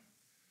God.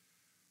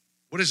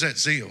 What is that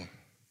zeal?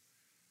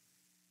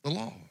 The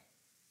law.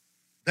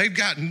 They've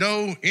got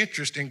no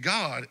interest in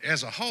God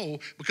as a whole,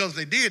 because if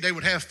they did, they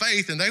would have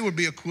faith and they would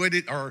be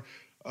acquitted or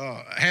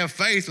have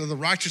faith of the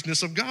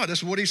righteousness of God.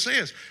 That's what he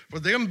says. For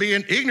them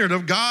being ignorant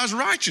of God's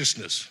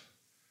righteousness.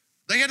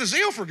 They had a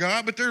zeal for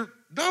God, but they're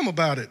dumb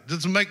about it.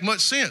 Doesn't make much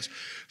sense.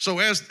 So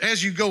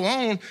as you go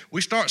on,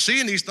 we start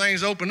seeing these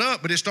things open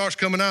up, but it starts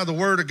coming out of the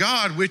Word of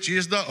God, which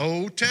is the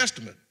Old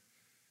Testament.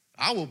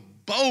 I will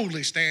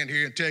boldly stand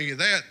here and tell you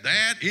that.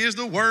 That is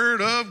the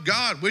Word of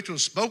God, which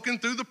was spoken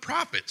through the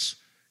prophets,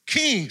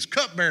 kings,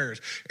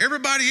 cupbearers,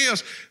 everybody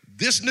else.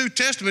 This New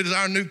Testament is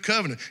our new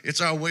covenant.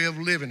 It's our way of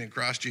living in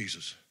Christ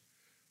Jesus.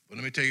 But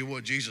let me tell you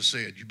what Jesus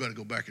said. You better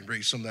go back and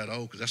read some of that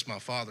old, because that's my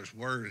Father's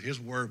word. His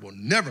word will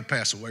never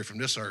pass away from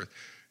this earth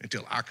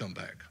until I come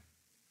back.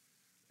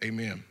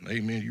 Amen.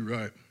 Amen. You're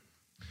right.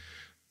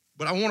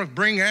 But I want to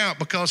bring out,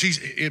 because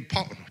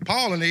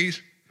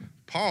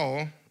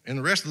Paul and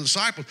the rest of the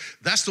disciples,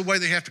 that's the way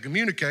they have to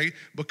communicate,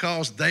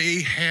 because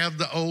they have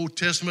the Old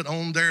Testament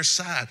on their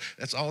side.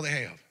 That's all they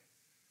have.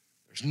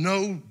 There's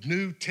no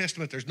New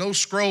Testament. There's no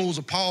scrolls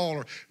of Paul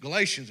or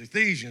Galatians,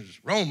 Ephesians,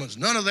 Romans.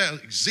 None of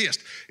that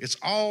exists. It's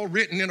all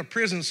written in a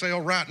prison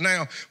cell right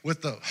now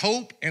with the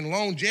hope and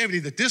longevity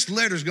that this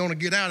letter is going to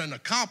get out and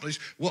accomplish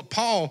what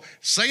Paul,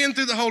 saying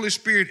through the Holy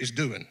Spirit, is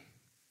doing.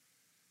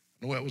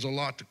 I know that was a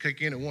lot to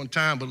kick in at one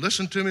time, but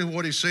listen to me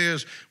what he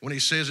says when he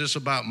says this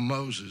about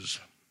Moses.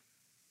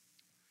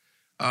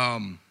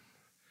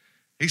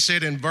 He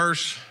said in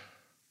verse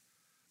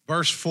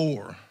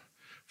 4,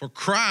 for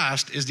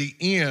Christ is the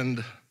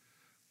end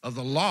of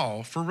the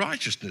law for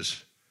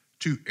righteousness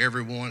to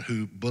everyone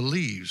who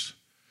believes.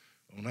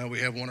 Well, now we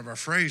have one of our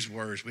phrase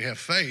words. We have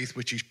faith,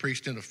 which he's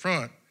preached in the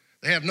front.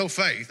 They have no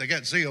faith. They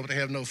got zeal, but they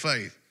have no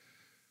faith.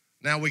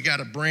 Now we got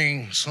to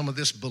bring some of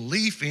this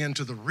belief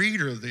into the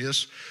reader of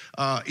this,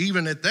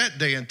 even at that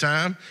day and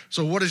time.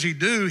 So what does he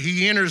do?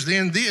 He enters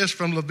in this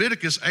from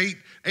Leviticus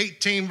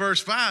 18, verse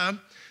 5.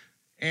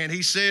 And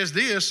he says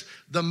this,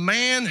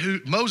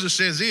 Moses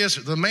says this,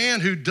 the man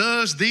who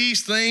does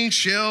these things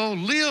shall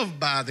live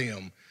by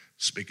them.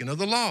 Speaking of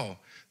the law,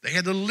 they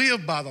had to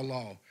live by the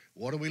law.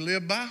 What do we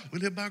live by? We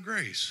live by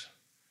grace,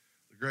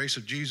 the grace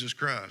of Jesus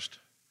Christ.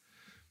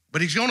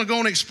 But he's going to go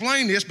and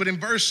explain this, but in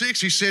verse 6,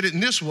 he said it in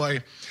this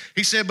way.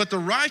 He said, but the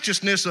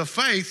righteousness of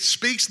faith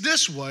speaks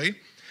this way,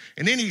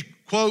 And then he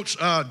quotes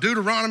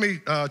Deuteronomy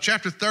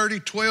chapter 30,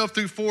 12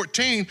 through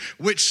 14,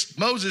 which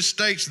Moses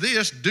states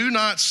this: do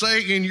not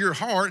say in your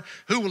heart,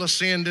 who will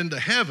ascend into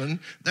heaven,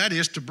 that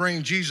is to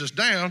bring Jesus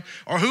down,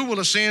 or who will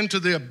ascend to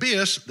the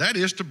abyss, that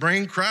is to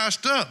bring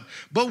Christ up.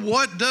 But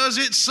what does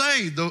it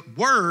say? The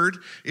word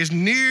is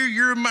near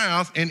your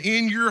mouth and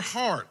in your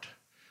heart.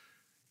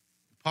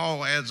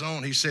 Paul adds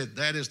on, he said,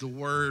 that is the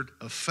word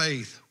of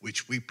faith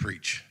which we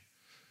preach.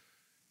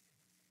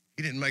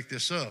 He didn't make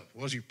this up.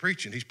 What was he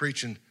preaching? He's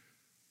preaching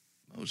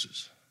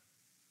Moses.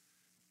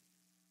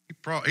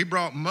 He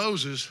brought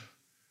Moses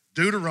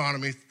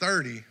Deuteronomy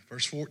 30,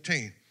 verse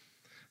 14.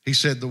 He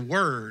said, the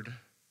word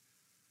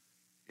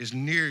is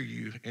near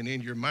you and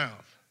in your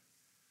mouth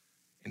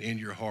and in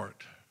your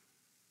heart.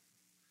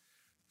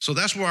 So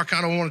that's where I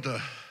kind of wanted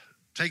to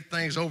take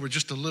things over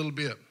just a little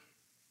bit.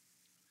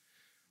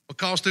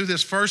 Because through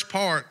this first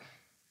part,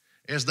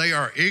 as they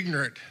are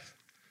ignorant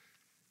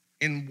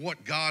in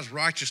what God's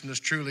righteousness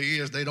truly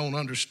is, they don't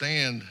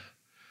understand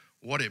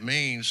what it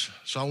means.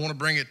 So I want to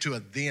bring it to a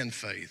then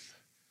faith.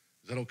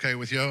 Is that okay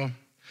with y'all?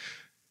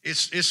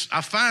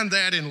 I find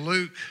that in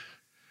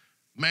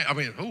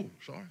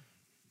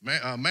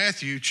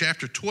Matthew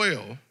chapter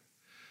 12,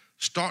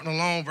 starting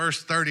along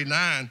verse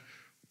 39,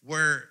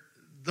 where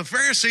the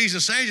Pharisees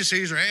and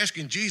Sadducees are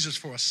asking Jesus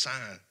for a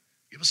sign.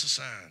 Give us a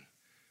sign.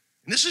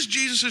 And this is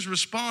Jesus'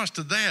 response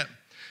to that,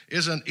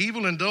 is an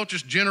evil,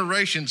 adulterous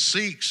generation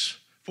seeks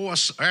for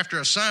us after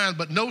a sign,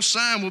 but no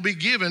sign will be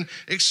given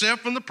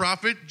except from the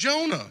prophet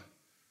Jonah.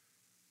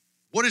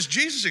 What is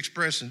Jesus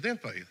expressing then,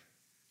 faith?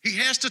 He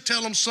has to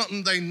tell them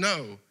something they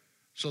know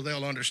so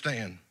they'll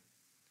understand.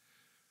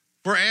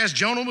 For as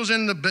Jonah was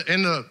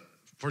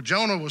for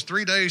Jonah was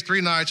 3 days,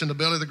 3 nights in the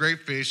belly of the great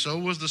fish, so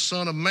was the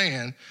Son of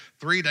Man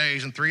 3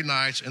 days and 3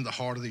 nights in the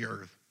heart of the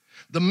earth.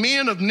 The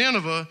men of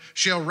Nineveh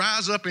shall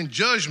rise up in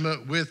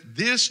judgment with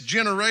this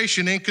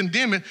generation and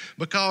condemn it,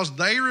 because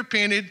they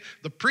repented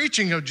the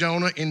preaching of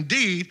Jonah.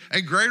 Indeed,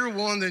 a greater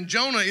one than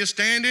Jonah is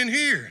standing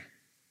here.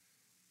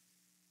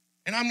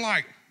 And I'm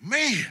like,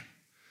 man,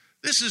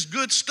 this is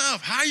good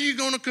stuff. How are you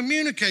going to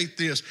communicate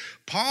this?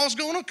 Paul's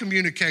going to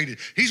communicate it.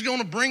 He's going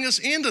to bring us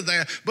into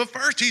that. But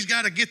first, he's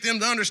got to get them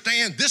to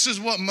understand this is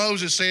what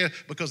Moses said,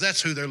 because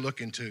that's who they're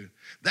looking to.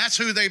 That's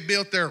who they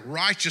built their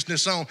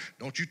righteousness on.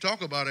 Don't you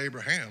talk about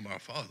Abraham, our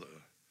father,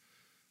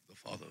 the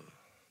father,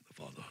 the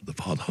father, the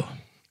father,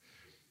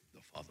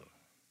 the father.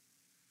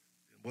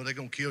 Well, they're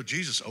going to kill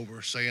Jesus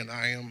over saying,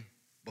 I am,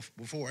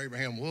 before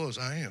Abraham was,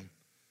 I am.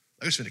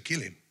 They're just going to kill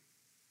him.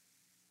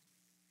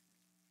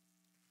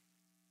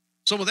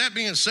 So with that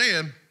being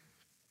said,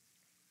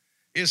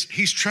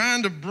 he's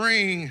trying to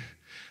bring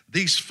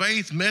these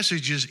faith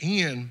messages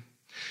in.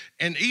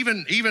 And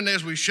even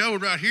as we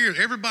showed right here,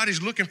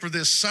 everybody's looking for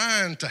this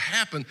sign to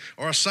happen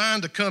or a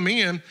sign to come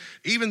in,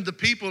 even the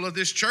people of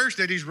this church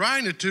that he's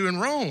writing it to in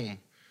Rome,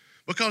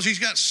 because he's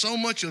got so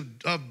much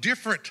of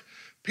different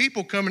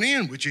people coming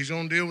in, which he's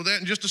going to deal with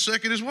that in just a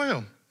second as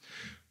well.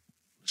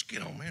 Let's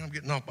get on, man. I'm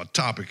getting off my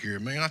topic here,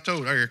 man. I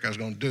told Eric I was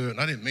going to do it, and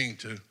I didn't mean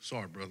to.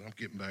 Sorry, brother. I'm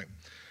getting back.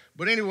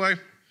 But anyway,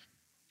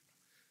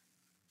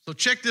 so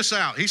check this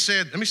out. He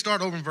said, let me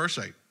start over in verse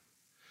 8.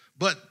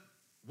 But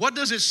what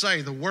does it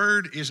say? The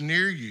word is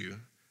near you,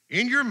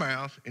 in your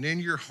mouth and in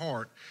your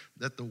heart,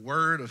 that the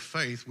word of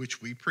faith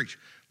which we preach.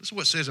 This is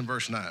what it says in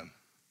verse 9.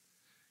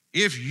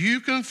 If you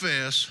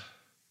confess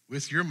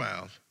with your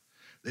mouth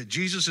that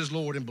Jesus is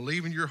Lord and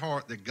believe in your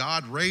heart that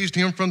God raised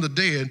him from the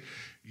dead,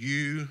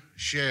 you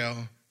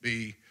shall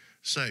be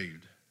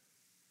saved.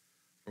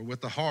 For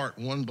with the heart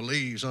one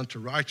believes unto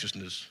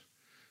righteousness,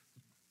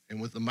 and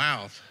with the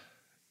mouth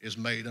is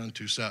made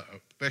unto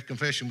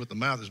confession with the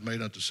mouth is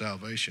made unto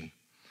salvation.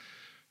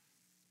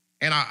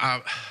 And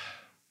I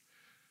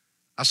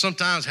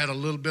sometimes had a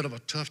little bit of a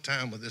tough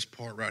time with this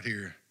part right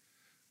here.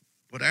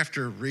 But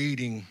after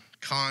reading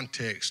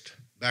context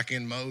back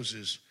in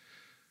Moses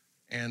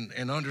and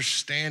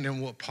understanding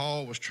what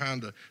Paul was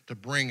trying to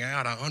bring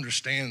out, I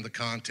understand the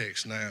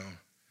context now.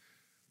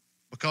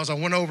 Because I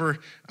went over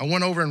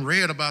and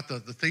read about the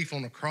thief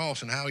on the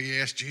cross and how he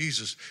asked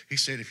Jesus. He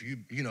said,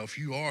 if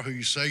you are who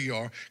you say you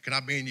are, can I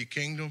be in your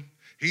kingdom?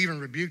 He even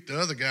rebuked the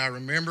other guy,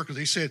 remember? Because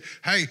he said,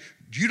 hey,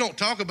 you don't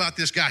talk about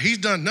this guy. He's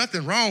done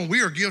nothing wrong.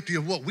 We are guilty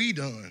of what we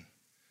done.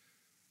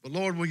 But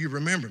Lord, will you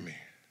remember me?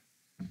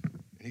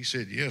 And he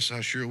said, yes,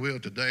 I sure will.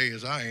 Today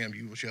as I am,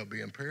 you shall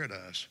be in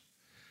paradise.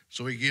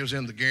 So he gives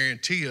him the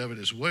guarantee of it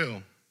as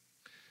well.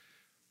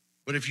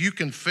 But if you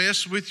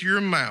confess with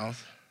your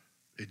mouth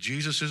that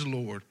Jesus is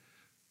Lord,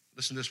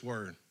 listen to this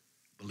word,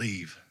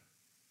 believe,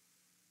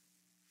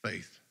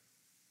 faith,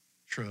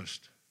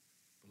 trust,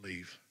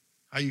 believe.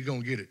 How you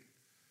going to get it?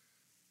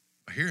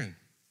 By hearing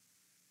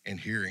and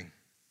hearing.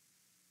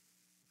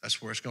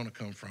 That's where it's going to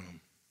come from.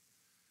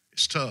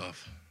 It's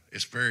tough.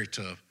 It's very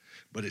tough.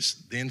 But it's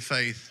then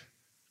faith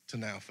to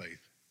now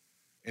faith.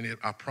 And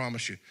I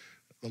promise you,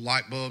 the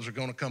light bulbs are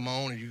going to come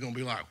on and you're going to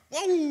be like,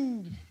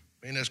 whoa,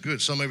 man, that's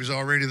good. Some of you's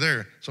already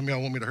there. Some of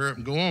y'all want me to hurry up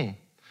and go on.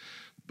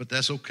 But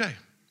that's okay.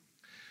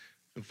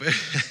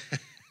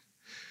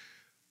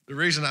 The The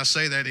reason I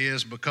say that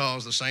is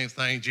because the same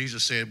thing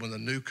Jesus said when the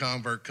new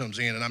convert comes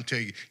in, and I'm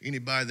telling you,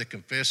 anybody that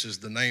confesses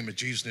the name of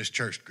Jesus in this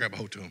church, grab a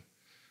hold to them.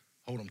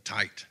 Hold them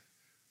tight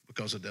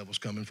because the devil's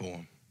coming for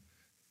them.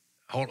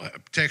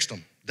 Text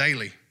them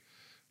daily.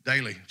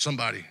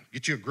 Somebody,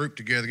 get you a group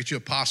together, get you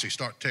a posse,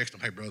 start texting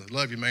them. Hey, brother,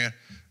 love you, man.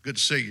 Good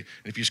to see you.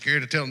 And if you're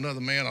scared to tell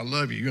another man I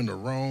love you, you're in the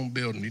wrong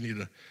building. You need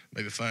to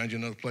maybe find you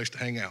another place to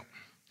hang out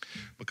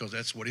because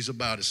that's what he's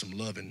about is some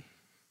loving.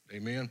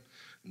 Amen.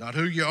 Not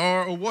who you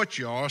are or what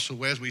you are.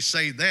 So as we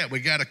say that, we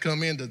got to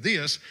come into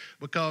this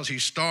because he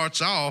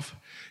starts off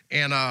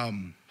in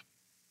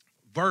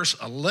verse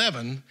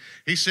 11.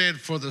 He said,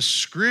 for the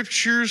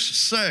scriptures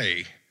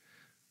say,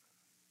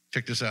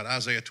 check this out,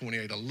 Isaiah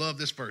 28. I love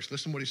this verse.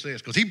 Listen to what he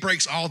says because he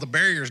breaks all the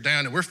barriers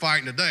down that we're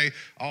fighting today,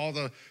 all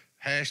the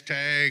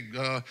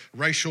hashtag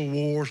racial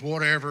wars,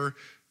 whatever.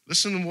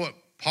 Listen to what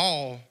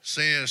Paul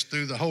says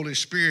through the Holy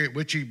Spirit,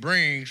 which he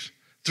brings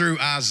through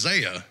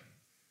Isaiah.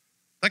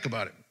 Think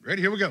about it.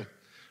 Ready? Here we go.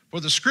 For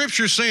the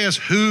scripture says,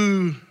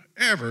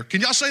 whoever. Can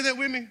y'all say that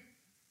with me?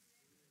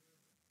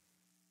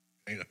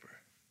 Ain't up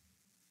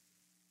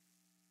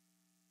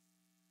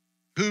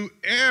there.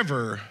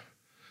 Whoever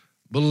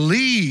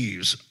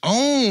believes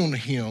on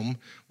him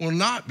will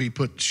not be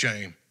put to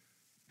shame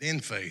in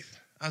faith.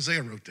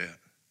 Isaiah wrote that.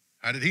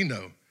 How did he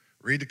know?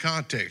 Read the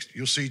context.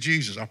 You'll see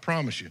Jesus, I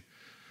promise you.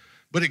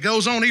 But it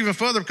goes on even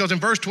further because in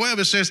verse 12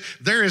 it says,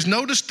 there is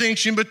no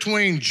distinction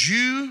between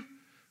Jew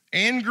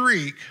and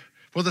Greek,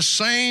 for the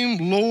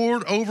same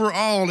Lord over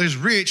all is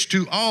rich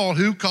to all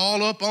who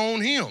call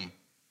upon him.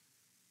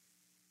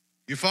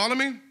 You follow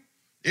me?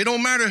 It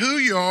don't matter who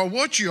you are,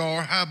 what you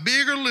are, how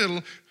big or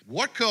little,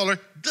 what color,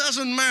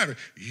 doesn't matter.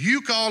 You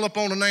call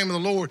upon the name of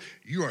the Lord,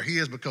 you are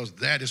his because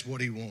that is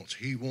what he wants.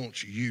 He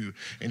wants you,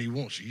 and he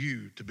wants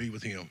you to be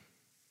with him.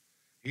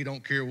 He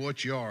don't care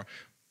what you are.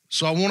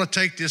 So I want to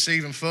take this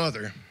even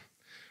further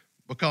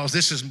because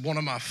this is one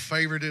of my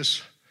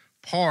favoriteest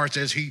parts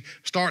as he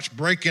starts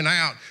breaking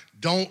out.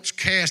 Don't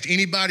cast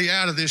anybody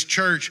out of this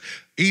church,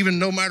 even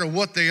no matter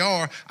what they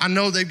are. I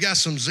know they've got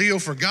some zeal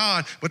for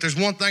God, but there's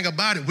one thing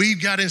about it.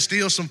 We've got to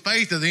instill some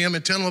faith in them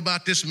and tell them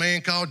about this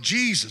man called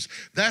Jesus.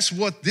 That's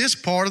what this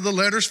part of the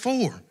letter's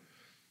for.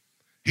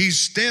 He's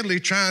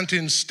steadily trying to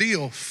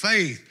instill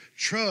faith,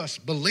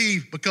 trust,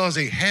 belief, because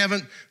they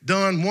haven't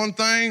done one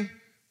thing,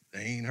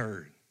 they ain't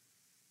heard.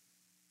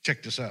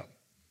 Check this out.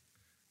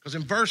 Because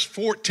in verse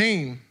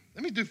 14,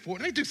 let me do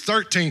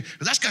 13,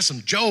 because that's got some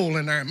Joel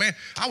in there, man.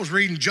 I was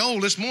reading Joel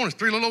this morning,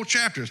 3 little old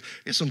chapters.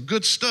 It's some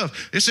good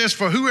stuff. It says,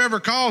 for whoever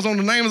calls on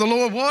the name of the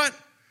Lord, what?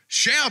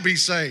 Shall be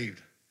saved.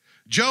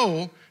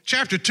 Joel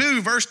chapter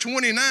 2, verse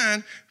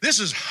 29, this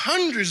is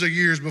hundreds of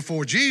years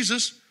before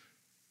Jesus.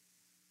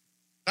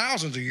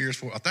 1,000 years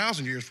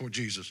before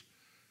Jesus.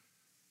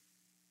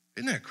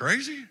 Isn't that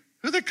crazy?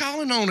 Who are they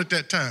calling on at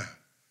that time?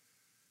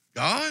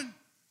 God?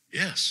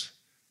 Yes.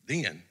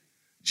 Then.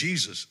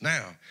 Jesus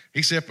now.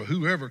 He said, for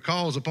whoever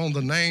calls upon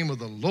the name of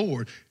the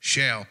Lord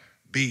shall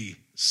be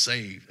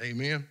saved.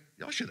 Amen.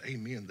 Y'all should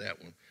amen that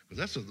one.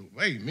 Because that's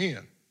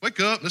amen. Wake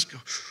up. Let's go.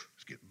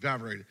 Let's get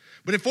vibrated.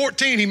 But in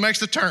 14, he makes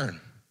the turn.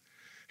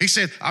 He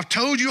said, I've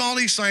told you all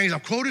these things.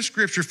 I've quoted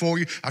scripture for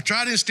you. I've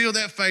tried to instill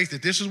that faith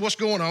that this is what's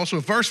going on. So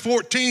in verse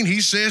 14,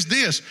 he says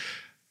this,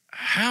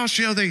 how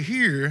shall they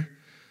hear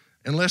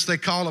unless they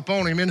call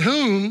upon him in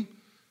whom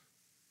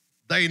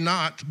they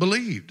not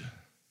believed?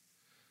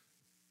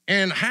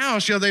 And how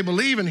shall they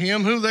believe in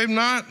him who they've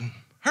not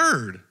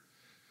heard?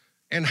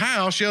 And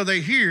how shall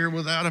they hear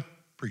without a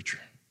preacher?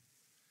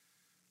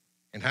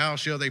 And how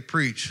shall they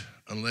preach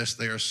unless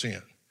they are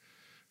sent?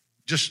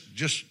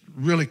 Just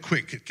really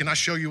quick, can I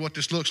show you what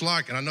this looks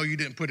like? And I know you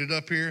didn't put it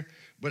up here,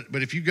 but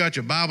if you got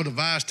your Bible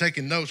device,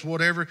 taking notes,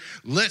 whatever,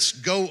 let's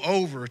go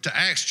over to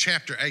Acts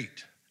chapter 8.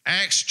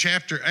 Acts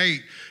chapter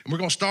 8, and we're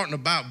going to start in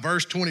about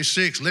verse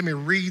 26. Let me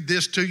read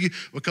this to you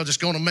because it's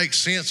going to make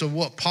sense of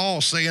what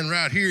Paul's saying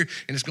right here,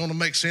 and it's going to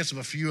make sense of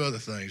a few other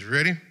things.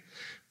 Ready?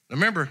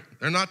 Remember,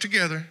 they're not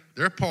together.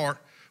 They're apart.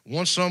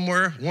 One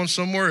somewhere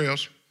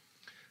else.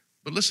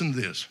 But listen to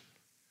this.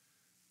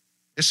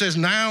 It says,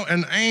 now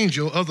an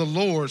angel of the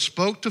Lord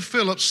spoke to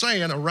Philip,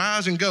 saying,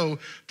 arise and go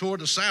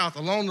toward the south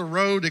along the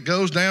road that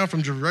goes down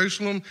from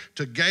Jerusalem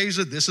to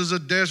Gaza. This is a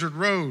desert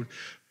road.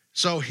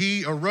 So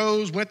he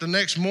arose, went the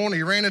next morning.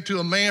 He ran into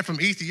a man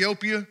from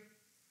Ethiopia.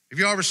 Have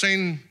y'all ever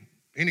seen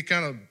any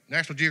kind of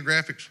National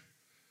Geographics?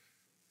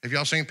 Have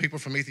y'all seen people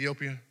from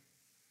Ethiopia?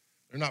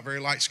 They're not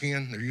very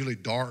light-skinned. They're usually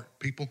dark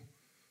people.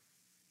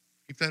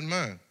 Keep that in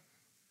mind.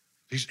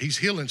 He's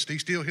healing.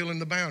 He's still healing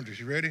the boundaries.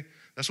 You ready?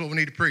 That's what we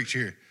need to preach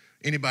here.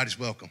 Anybody's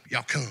welcome.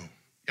 Y'all come.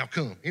 Y'all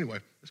come. Anyway,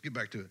 let's get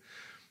back to it.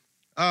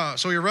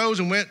 So he arose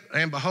and went,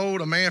 and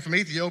behold, a man from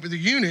Ethiopia. The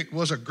eunuch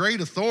was a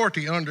great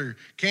authority under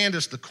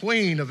Candace, the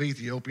queen of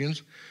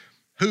Ethiopians,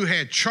 who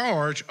had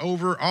charge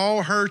over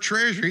all her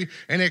treasury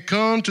and had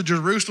come to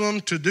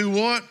Jerusalem to do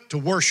what? To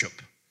worship.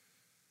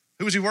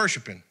 Who was he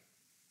worshiping?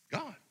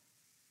 God.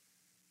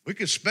 We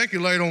could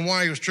speculate on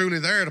why he was truly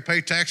there to pay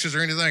taxes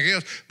or anything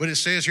else, but it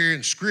says here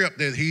in script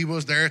that he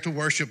was there to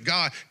worship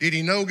God. Did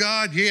he know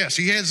God? Yes,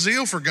 he had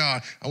zeal for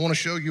God. I want to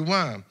show you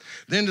why.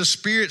 Then the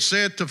Spirit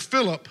said to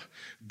Philip,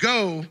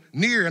 go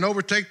near and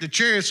overtake the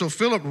chariot. So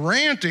Philip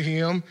ran to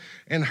him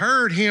and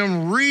heard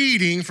him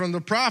reading from the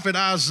prophet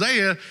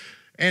Isaiah.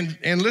 And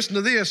listen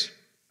to this.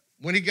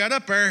 When he got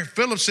up there,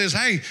 Philip says,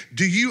 hey,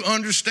 do you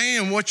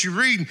understand what you're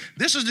reading?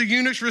 This is the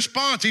eunuch's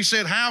response. He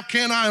said, how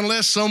can I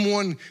unless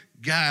someone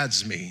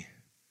guides me?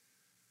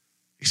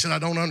 He said, I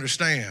don't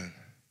understand.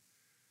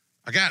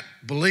 I got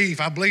belief.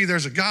 I believe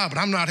there's a God, but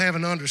I'm not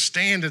having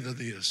understanding of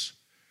this.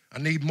 I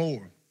need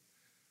more.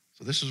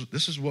 So this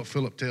is what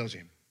Philip tells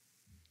him.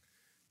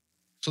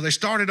 So they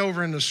started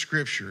over in the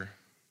scripture,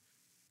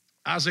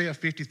 Isaiah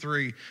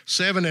 53,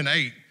 7 and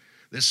 8,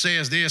 that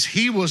says this,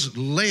 he was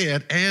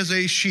led as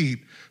a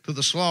sheep to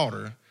the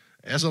slaughter,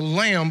 as a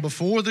lamb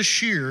before the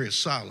shearer is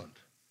silent.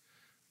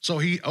 So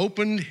he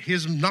opened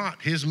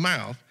not his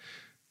mouth,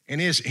 and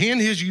in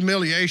his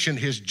humiliation,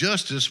 his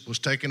justice was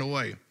taken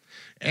away.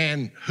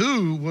 And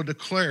who will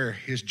declare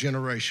his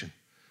generation?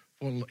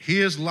 For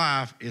his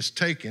life is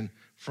taken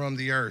from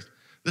the earth.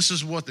 This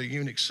is what the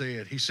eunuch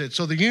said. He said,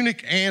 so the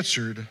eunuch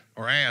answered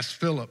or asked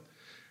Philip,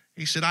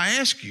 he said, I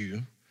ask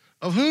you,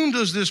 of whom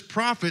does this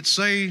prophet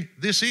say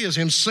this is,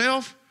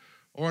 himself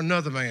or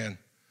another man?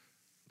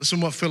 Listen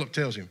to what Philip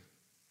tells him.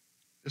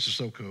 This is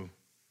so cool.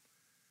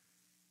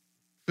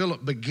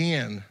 Philip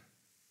began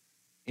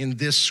in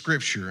this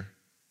scripture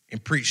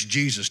and preached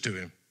Jesus to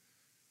him.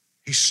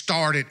 He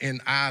started in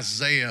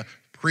Isaiah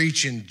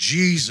preaching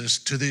Jesus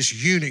to this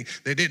eunuch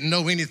that didn't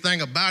know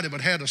anything about it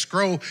but had a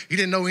scroll. He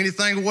didn't know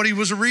anything of what he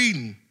was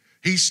reading.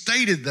 He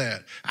stated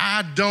that.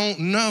 I don't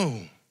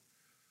know.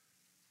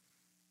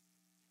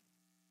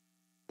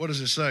 What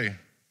does it say?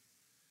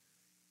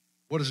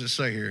 What does it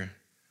say here?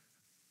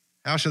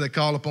 How shall they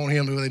call upon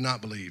him who they not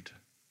believed?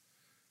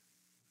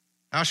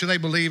 How shall they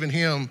believe in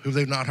him who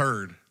they've not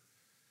heard?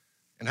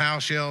 And how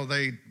shall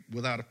they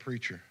without a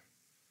preacher?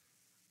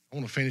 I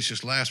want to finish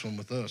this last one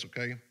with us,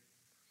 okay?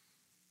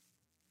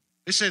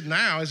 It said,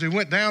 now, as they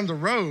went down the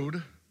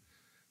road,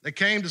 they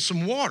came to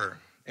some water.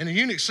 And the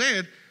eunuch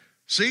said,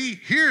 see,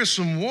 here's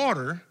some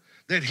water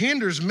that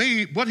hinders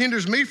me. What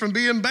hinders me from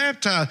being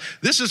baptized?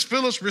 This is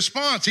Philip's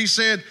response.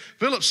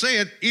 Philip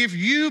said, if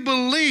you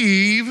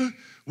believe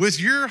with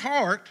your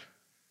heart,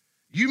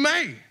 you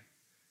may.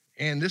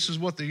 And this is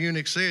what the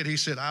eunuch said. He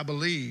said, I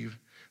believe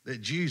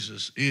that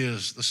Jesus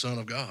is the Son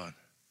of God.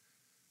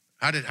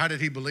 How did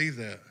he believe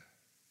that?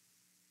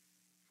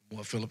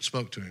 Well, Philip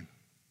spoke to him.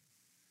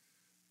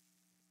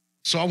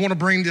 So I want to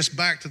bring this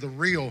back to the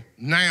real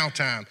now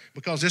time,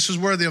 because this is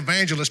where the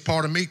evangelist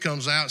part of me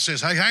comes out and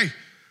says, hey,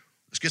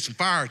 let's get some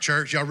fire,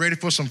 church. Y'all ready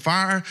for some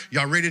fire?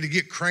 Y'all ready to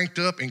get cranked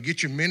up and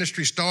get your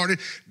ministry started?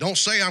 Don't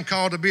say I'm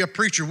called to be a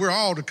preacher. We're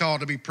all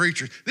called to be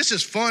preachers. This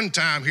is fun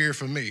time here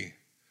for me,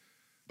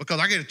 because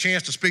I get a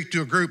chance to speak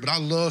to a group, but I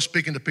love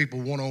speaking to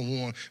people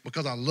one-on-one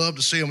because I love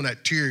to see them when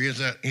that tear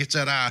hits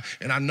that eye,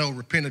 and I know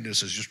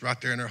repentance is just right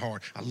there in their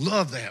heart. I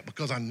love that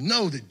because I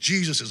know that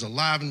Jesus is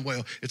alive and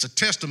well. It's a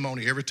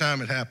testimony every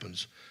time it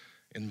happens.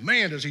 And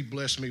man, does he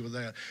bless me with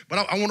that.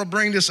 But I want to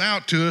bring this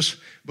out to us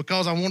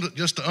because I want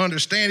just to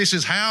understand. It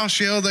says, how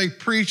shall they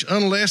preach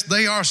unless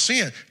they are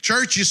sent?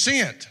 Church, you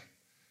sent.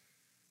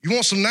 You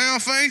want some now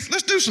faith?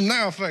 Let's do some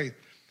now faith.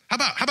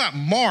 How about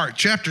Mark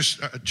chapter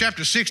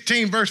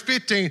 16, verse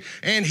 15?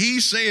 And he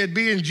said,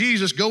 being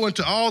Jesus, go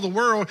into all the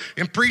world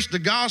and preach the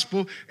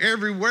gospel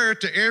everywhere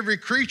to every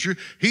creature.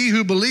 He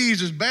who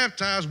believes is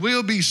baptized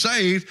will be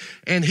saved,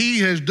 and he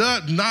has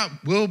done not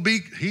will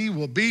be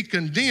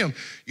condemned.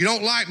 You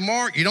don't like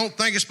Mark? You don't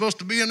think it's supposed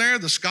to be in there?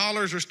 The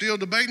scholars are still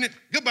debating it?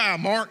 Goodbye,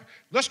 Mark.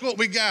 That's what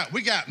we got.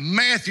 We got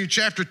Matthew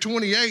chapter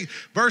 28,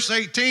 verse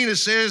 18. It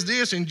says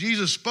this, and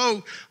Jesus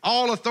spoke,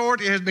 all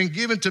authority has been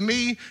given to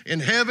me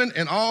in heaven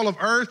and all of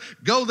earth.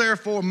 Go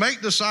therefore,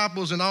 make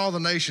disciples in all the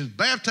nations,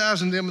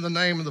 baptizing them in the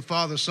name of the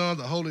Father, Son,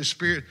 the Holy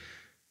Spirit,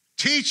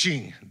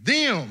 teaching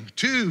them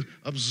to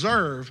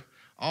observe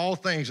all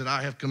things that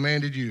I have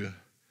commanded you.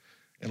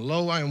 And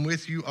lo, I am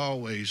with you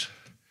always,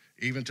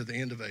 even to the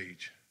end of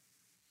age.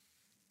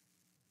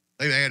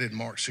 They've added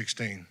Mark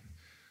 16.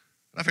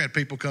 I've had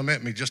people come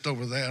at me just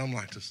over that. I'm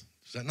like, does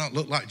that not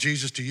look like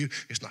Jesus to you?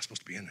 It's not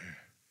supposed to be in there.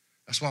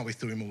 That's why we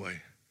threw him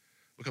away,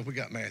 because we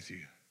got Matthew,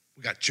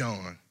 we got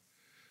John,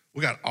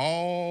 we got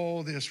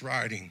all this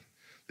writing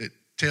that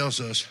tells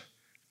us,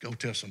 go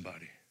tell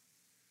somebody.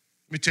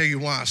 Let me tell you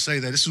why I say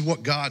that. This is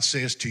what God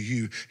says to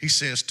you. He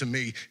says to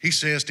me. He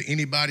says to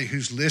anybody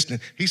who's listening.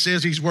 He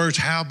says these words,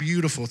 how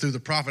beautiful, through the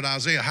prophet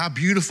Isaiah, how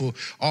beautiful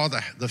are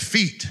the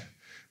feet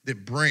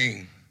that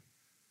bring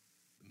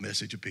the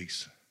message of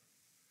peace.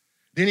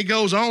 Then he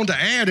goes on to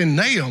add in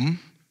Nahum,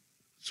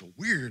 it's a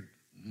weird,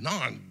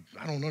 I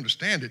don't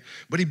understand it,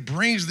 but he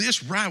brings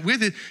this right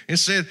with it and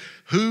said,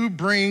 who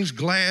brings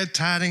glad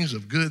tidings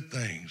of good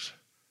things?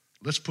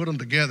 Let's put them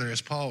together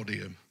as Paul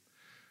did.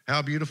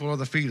 How beautiful are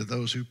the feet of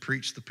those who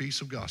preach the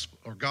peace of gospel,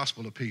 or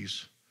gospel of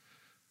peace,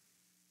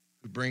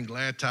 who bring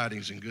glad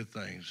tidings and good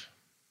things.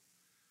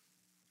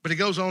 But he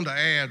goes on to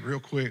add real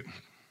quick.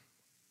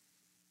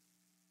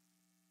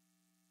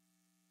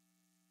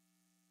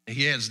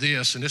 He adds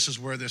this, and this is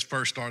where this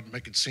first started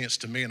making sense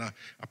to me, and I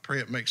pray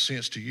it makes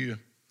sense to you,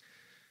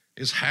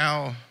 is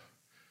how,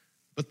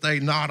 but they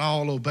not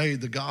all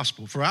obeyed the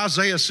gospel. For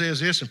Isaiah says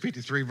this in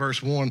 53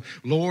 verse 1,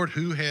 Lord,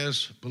 who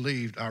has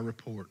believed our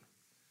report?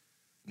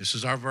 This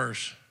is our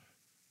verse.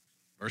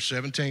 Verse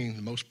 17,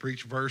 the most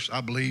preached verse,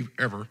 I believe,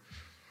 ever.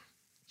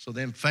 So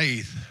then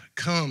faith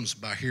comes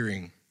by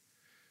hearing,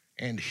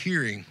 and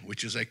hearing,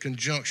 which is a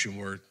conjunction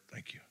word,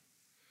 thank you.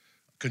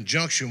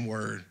 Conjunction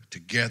word,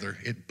 together.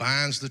 It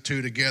binds the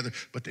two together,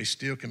 but they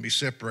still can be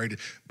separated.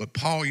 But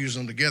Paul used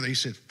them together. He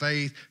said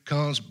faith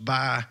comes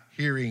by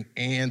hearing,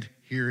 and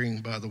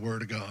hearing by the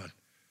word of God.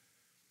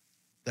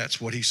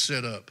 That's what he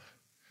set up.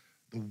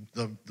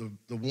 The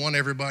one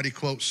everybody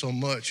quotes so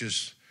much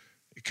is,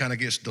 it kind of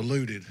gets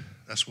diluted.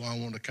 That's why I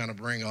want to kind of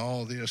bring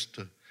all this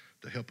to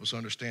help us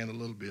understand a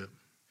little bit.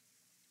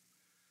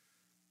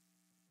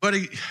 But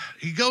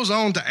he goes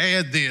on to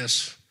add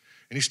this,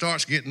 and he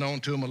starts getting on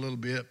to them a little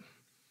bit,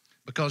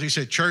 because he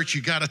said, church,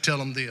 you got to tell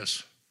them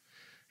this.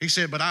 He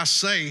said, but I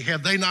say,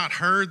 have they not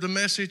heard the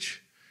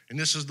message? And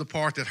this is the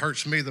part that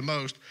hurts me the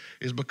most,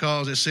 is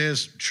because it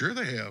says, sure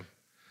they have.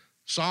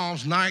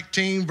 Psalms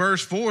 19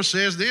 verse 4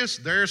 says this,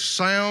 their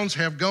sounds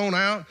have gone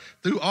out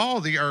through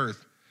all the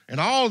earth, and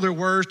all their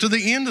words to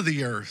the end of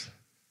the earth.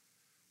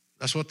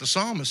 That's what the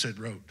psalmist had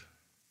wrote.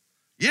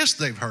 Yes,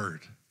 they've heard.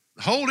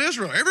 The whole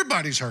Israel,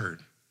 everybody's heard.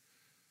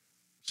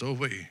 So have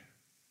we.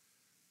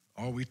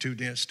 Are we too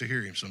dense to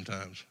hear him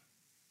sometimes?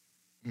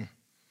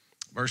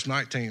 Verse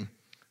 19,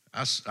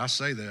 I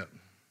say that.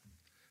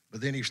 But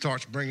then he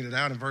starts bringing it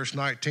out in verse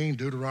 19,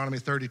 Deuteronomy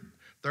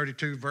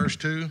 32, verse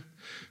 2.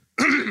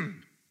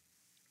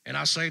 And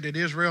I say, did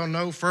Israel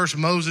know? First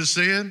Moses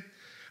said,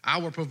 I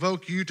will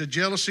provoke you to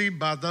jealousy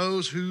by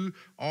those who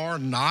are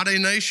not a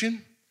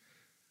nation.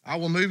 I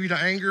will move you to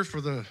anger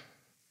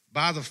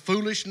by the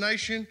foolish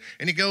nation.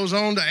 And he goes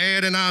on to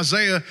add in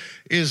Isaiah,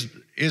 is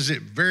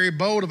it very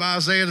bold of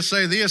Isaiah to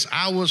say this,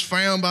 I was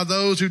found by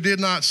those who did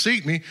not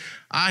seek me.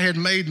 I had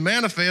made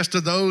manifest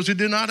to those who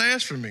did not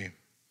ask for me.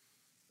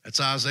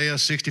 That's Isaiah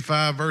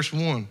 65 verse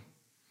 1.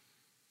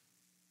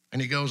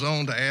 And he goes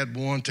on to add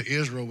one to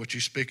Israel, which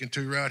he's speaking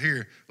to right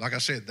here. Like I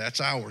said, that's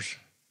ours.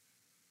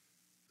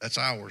 That's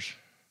ours.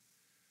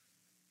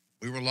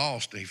 We were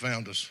lost and he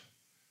found us.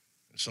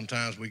 And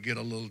sometimes we get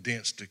a little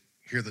dense to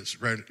hear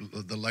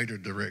the later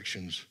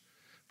directions.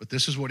 But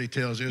this is what he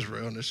tells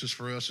Israel, and this is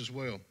for us as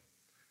well.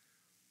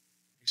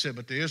 He said,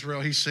 but to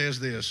Israel, he says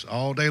this,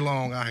 all day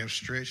long I have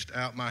stretched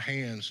out my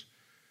hands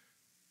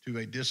to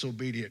a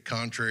disobedient,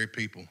 contrary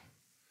people.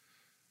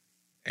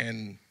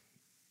 And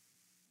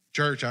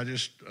church, I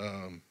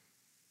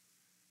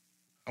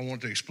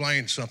want to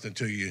explain something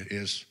to you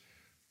is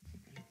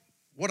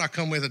what I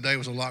come with today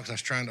was a lot because I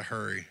was trying to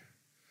hurry.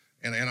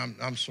 And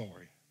I'm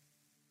sorry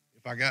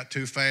if I got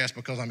too fast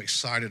because I'm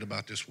excited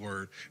about this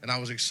word. And I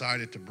was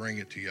excited to bring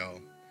it to y'all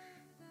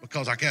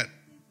because I got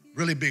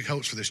really big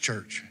hopes for this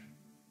church.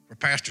 For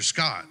Pastor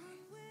Scott,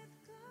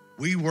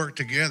 we work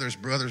together as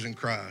brothers in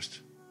Christ.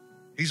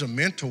 He's a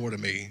mentor to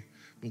me,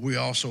 but we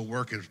also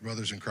work as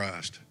brothers in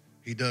Christ.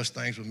 He does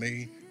things with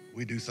me.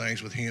 We do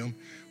things with him.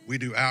 We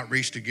do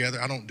outreach together.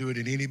 I don't do it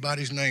in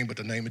anybody's name but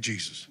the name of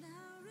Jesus.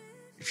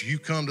 If you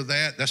come to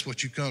that, that's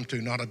what you come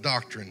to, not a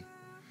doctrine.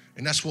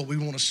 And that's what we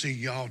want to see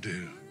y'all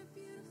do,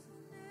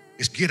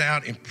 is get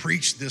out and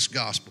preach this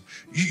gospel.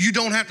 You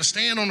don't have to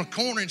stand on a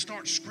corner and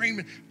start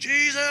screaming,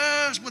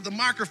 Jesus, with the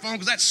microphone,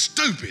 because that's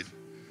stupid.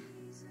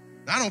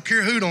 I don't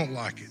care who don't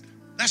like it.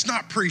 That's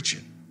not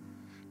preaching.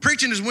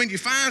 Preaching is when you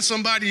find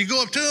somebody, you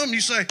go up to them, and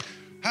you say,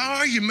 how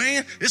are you,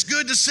 man? It's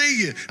good to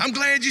see you. I'm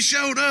glad you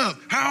showed up.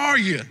 How are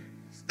you?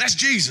 That's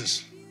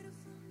Jesus.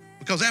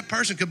 Because that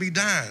person could be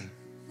dying.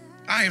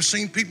 I have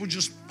seen people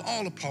just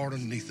fall apart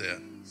underneath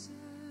that.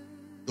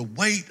 The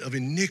weight of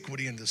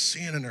iniquity and the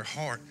sin in their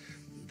heart,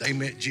 they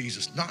met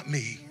Jesus, not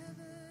me,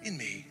 in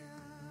me.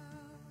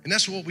 And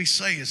that's what we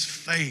say is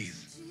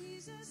faith,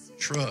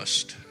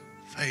 trust,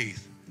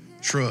 faith,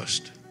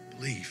 trust,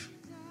 belief.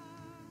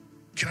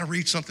 Can I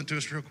read something to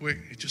us real quick?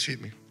 It just hit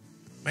me.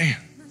 Man,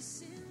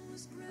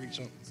 read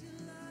something.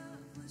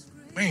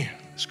 Man,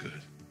 that's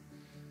good.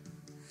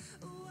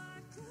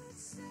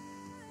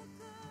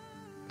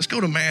 Let's go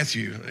to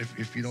Matthew,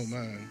 if you don't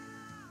mind.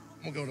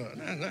 I'm going to go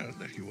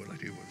to, if you would,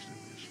 let's do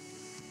this.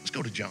 Let's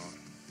go to John.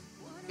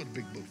 Let's go to the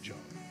big book of John.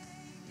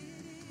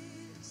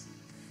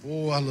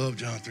 Oh, I love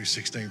John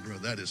 3:16, bro.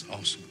 That is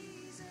awesome.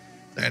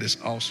 That is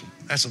awesome.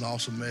 That's an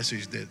awesome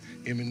message that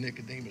him and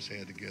Nicodemus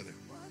had together.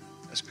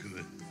 That's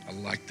good. I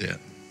like that.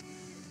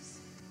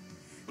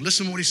 But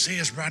listen to what he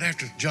says right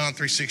after John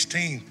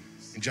 3:16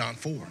 in John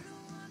 4.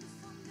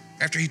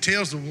 After he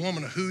tells the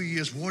woman who he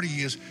is, what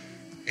he is,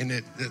 and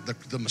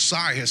that the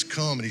Messiah has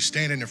come and he's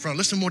standing in front.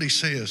 Listen to what he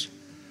says.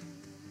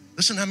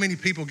 Listen how many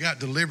people got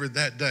delivered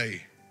that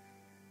day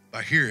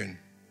by hearing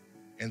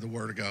in the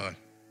word of God.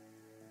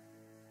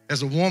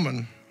 As a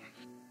woman,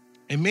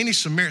 and many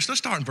Samaritans, let's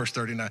start in verse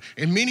 39.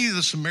 And many of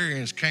the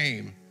Samaritans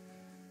came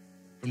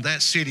from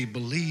that city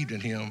believed in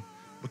him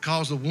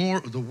because of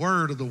the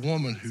word of the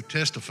woman who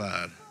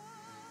testified.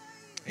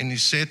 And he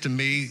said to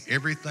me,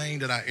 everything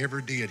that I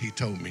ever did, he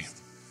told me.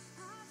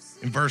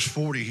 In verse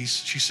 40,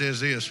 she says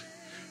this,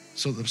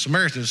 so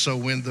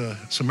when the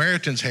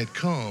Samaritans had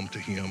come to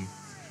him,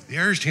 they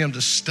urged him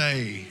to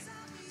stay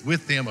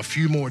with them a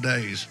few more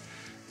days,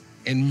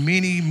 and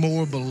many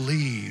more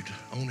believed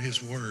on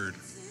his word.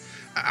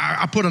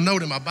 I put a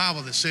note in my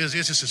Bible that says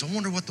this. It says, I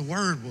wonder what the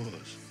word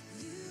was.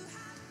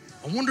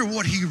 I wonder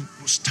what he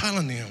was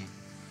telling them.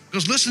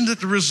 Because listen to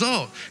the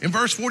result. In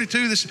verse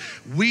 42, this,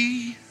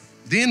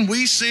 then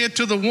we said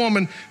to the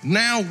woman,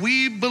 now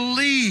we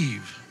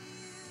believe.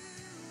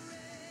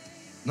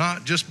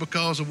 Not just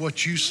because of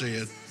what you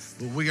said,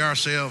 but we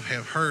ourselves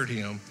have heard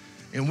him,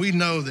 and we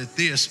know that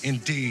this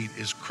indeed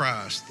is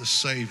Christ, the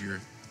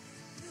Savior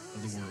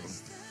of the world.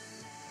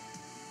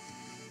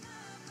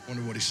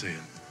 Wonder what he said.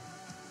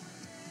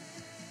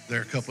 There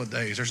are a couple of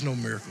days. There's no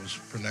miracles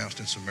pronounced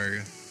in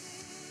Samaria.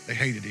 They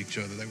hated each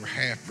other. They were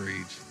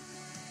half-breeds.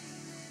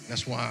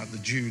 That's why the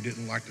Jew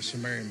didn't like the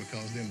Samaritan,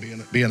 because of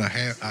them being a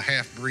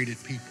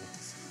half-breeded people.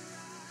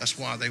 That's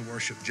why they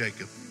worship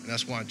Jacob. And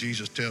that's why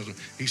Jesus tells them,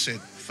 he said,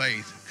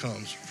 faith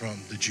comes from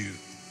the Jew.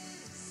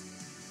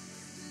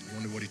 I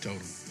wonder what he told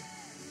them.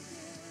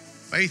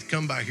 Faith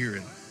come by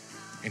hearing,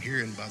 and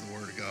hearing by the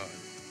word of God.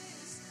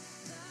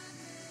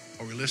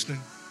 Are we listening?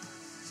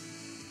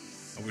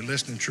 Are we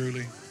listening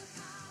truly?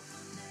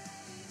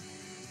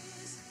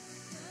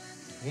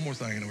 One more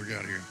thing and we're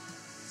out here.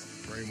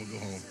 Pray and we'll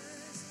go home.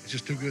 It's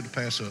just too good to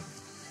pass up.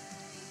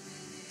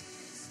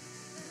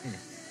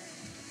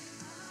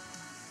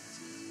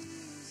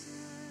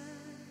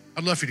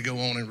 I'd love for you to go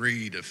on and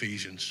read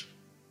Ephesians,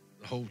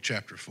 the whole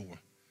chapter 4.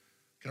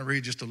 Can I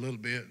read just a little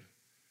bit?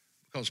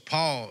 Because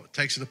Paul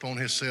takes it upon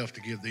himself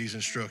to give these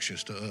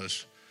instructions to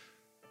us,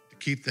 to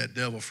keep that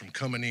devil from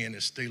coming in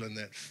and stealing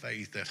that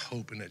faith, that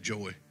hope, and that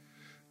joy,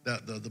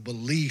 the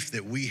belief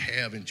that we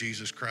have in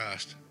Jesus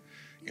Christ.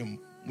 And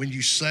when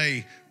you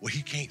say, well,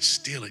 he can't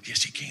steal it,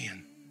 yes, he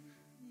can.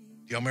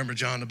 Do y'all remember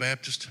John the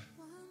Baptist?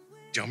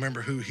 Do y'all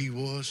remember who he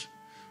was?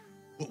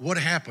 What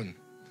happened?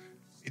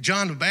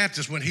 John the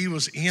Baptist, when he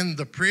was in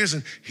the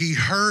prison, he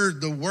heard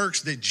the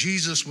works that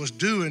Jesus was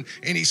doing,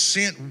 and he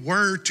sent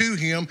word to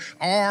him,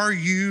 are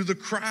you the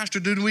Christ, or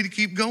do we need to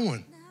keep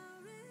going?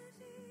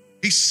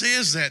 He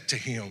says that to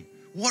him.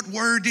 What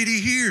word did he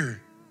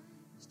hear?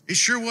 It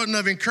sure wasn't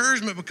of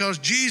encouragement, because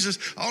Jesus,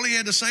 all he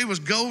had to say was,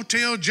 go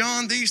tell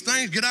John these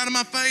things, get out of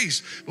my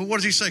face. But what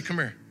does he say? Come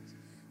here.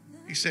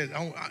 He said,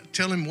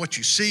 tell him what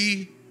you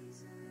see,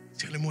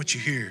 tell him what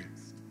you hear.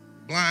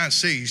 Blind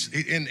sees.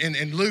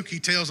 In Luke, he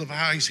tells of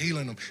how he's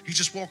healing them. He's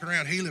just walking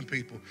around healing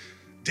people.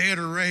 Dead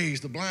are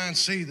raised, the blind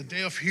see, the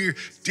deaf hear,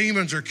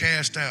 demons are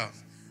cast out.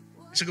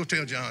 He said, go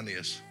tell John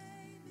this.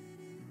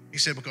 He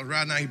said, because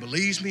right now he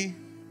believes me,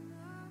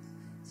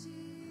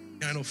 he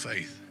got no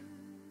faith.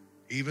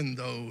 Even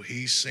though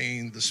he's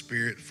seen the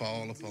Spirit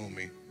fall upon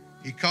me.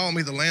 He called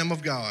me the Lamb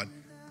of God,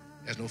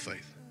 has no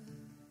faith.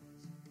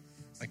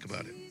 Think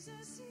about it.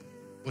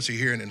 What's he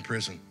hearing in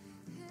prison?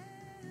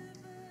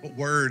 What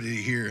word did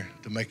he hear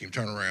to make him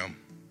turn around?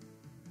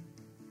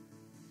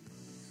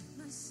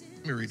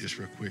 Let me read this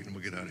real quick and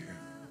we'll get out of here.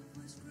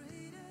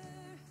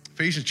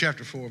 Ephesians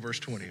chapter 4, verse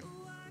 20.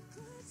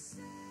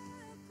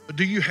 But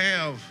do you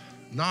have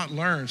not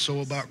learned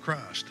so about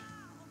Christ?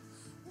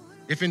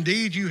 If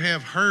indeed you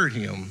have heard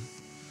him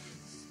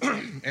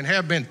and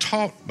have been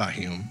taught by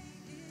him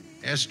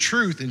as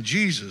truth in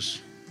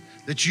Jesus,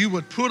 that you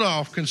would put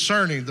off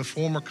concerning the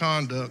former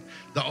conduct,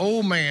 the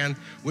old man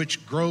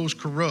which grows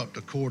corrupt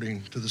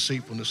according to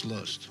deceitfulness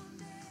lust,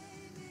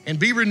 and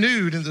be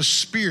renewed in the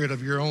spirit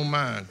of your own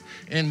mind,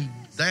 and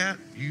that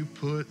you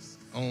put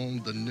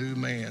on the new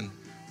man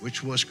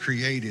which was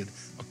created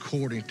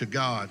according to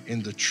God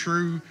in the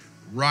true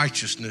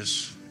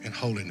righteousness and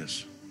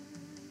holiness.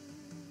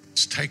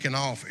 It's taking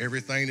off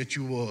everything that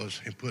you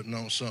was and putting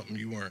on something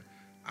you weren't.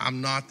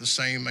 I'm not the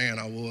same man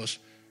I was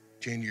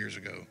 10 years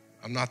ago.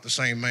 I'm not the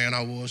same man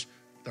I was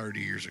 30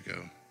 years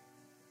ago.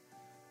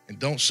 And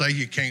don't say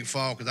you can't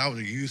fall, because I was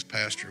a youth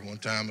pastor one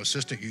time,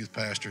 assistant youth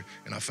pastor,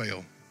 and I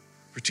failed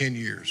for 10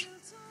 years.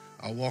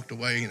 I walked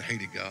away and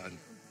hated God.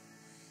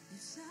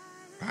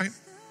 Right?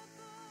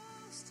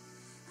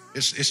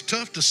 It's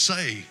tough to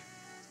say.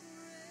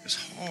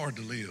 It's hard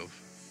to live.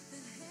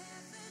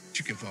 But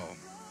you can fall.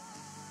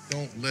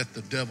 Don't let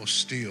the devil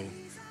steal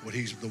what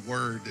he's the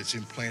word that's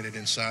implanted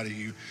inside of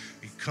you.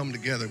 We come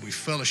together, we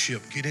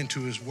fellowship, get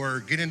into his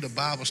word, get into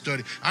Bible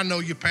study. I know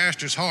your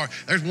pastor's hard.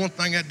 There's one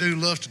thing that dude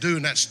loves to do,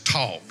 and that's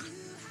talk.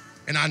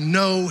 And I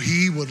know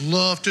he would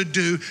love to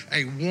do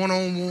a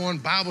one-on-one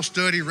Bible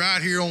study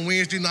right here on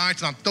Wednesday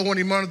nights, and I'm throwing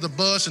him under the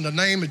bus in the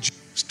name of Jesus.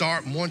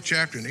 Start in one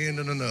chapter and end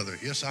in another.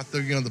 Yes, I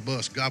threw you under the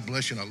bus. God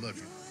bless you, and I love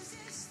you.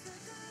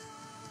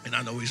 And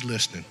I know he's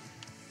listening.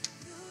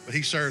 But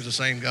he serves the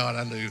same God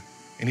I knew,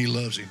 and he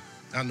loves him.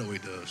 I know he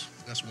does.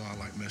 That's why I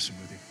like messing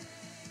with him.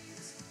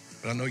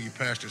 But I know your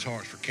pastor's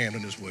heart's for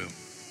Camden as well.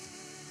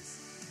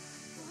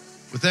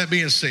 With that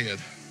being said,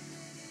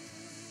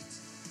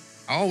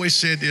 I always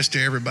said this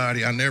to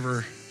everybody. I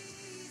never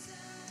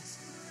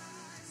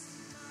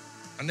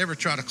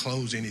try to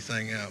close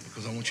anything out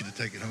because I want you to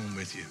take it home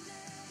with you.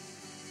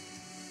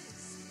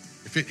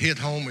 If it hit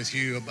home with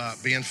you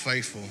about being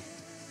faithful,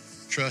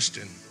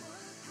 trusting,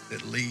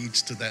 that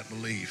leads to that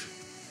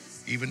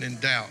belief. Even in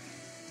doubt,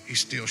 he's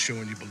still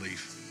showing you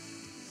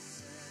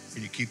belief.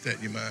 Can you keep that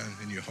in your mind,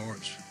 in your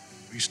hearts?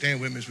 Will you stand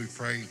with me as we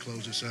pray and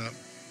close this out?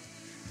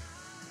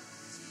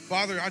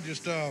 Father, I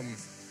just, I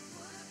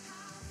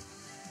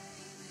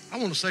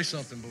want to say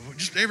something before,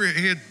 just every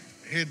head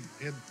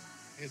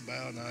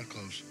bowed and eyes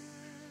closed.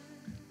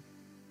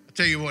 I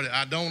tell you what,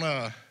 I don't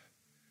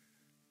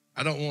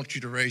want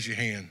you to raise your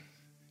hand.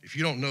 If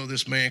you don't know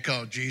this man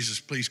called Jesus,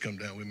 please come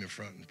down with me in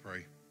front and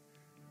pray.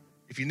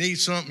 If you need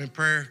something in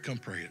prayer, come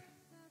pray it.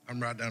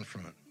 I'm right down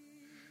front.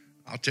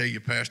 I'll tell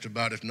you, Pastor,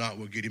 about it. If not,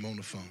 we'll get him on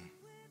the phone.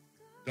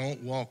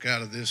 Don't walk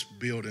out of this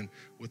building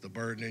with a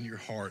burden in your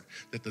heart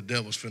that the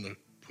devil's finna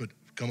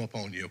come up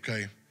on you,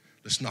 okay?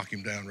 Let's knock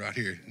him down right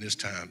here in this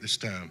time. Let's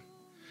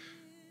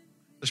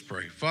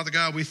pray. Father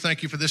God, we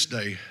thank you for this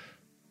day,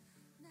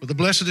 for the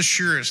blessed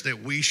assurance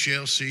that we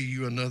shall see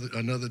you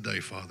another day,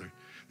 Father,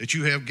 that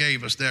you have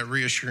gave us that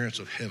reassurance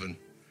of heaven,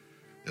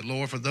 that,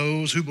 Lord, for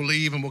those who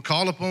believe and will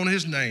call upon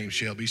his name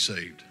shall be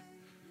saved.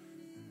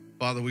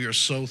 Father, we are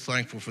so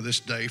thankful for this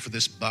day, for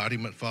this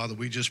embodiment. Father,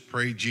 we just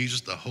pray,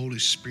 Jesus, the Holy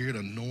Spirit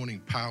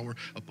anointing power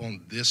upon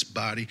this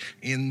body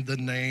in the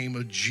name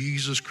of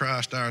Jesus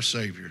Christ, our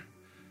Savior.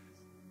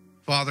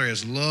 Father,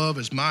 as love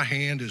as my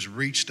hand has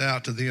reached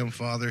out to them,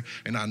 Father,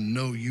 and I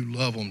know you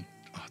love them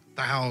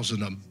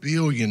 1,000,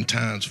 1,000,000,000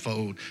 times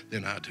fold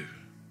than I do.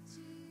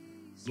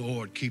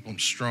 Lord, keep them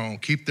strong.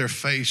 Keep their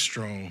faith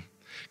strong.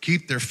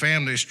 Keep their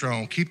family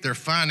strong. Keep their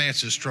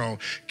finances strong.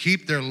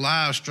 Keep their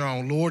lives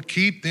strong. Lord,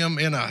 keep them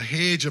in a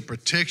hedge of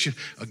protection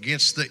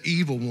against the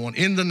evil one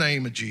in the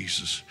name of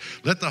Jesus.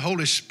 Let the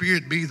Holy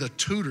Spirit be the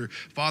tutor,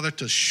 Father,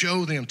 to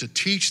show them, to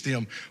teach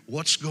them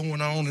what's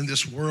going on in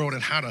this world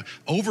and how to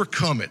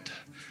overcome it,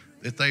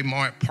 that they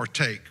might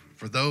partake.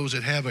 For those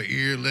that have an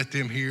ear, let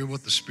them hear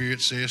what the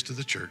Spirit says to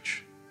the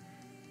church.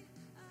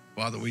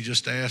 Father, we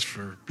just ask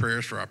for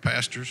prayers for our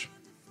pastors,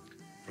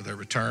 for their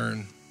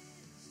return.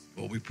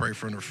 Lord, we pray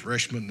for an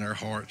refreshment in their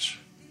hearts.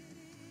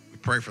 We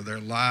pray for their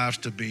lives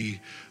to be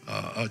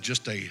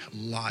just a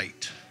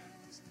light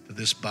to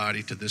this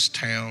body, to this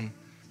town,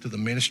 to the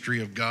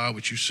ministry of God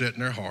which you set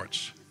in their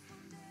hearts.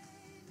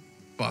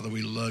 Father,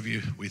 we love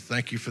you. We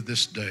thank you for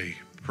this day.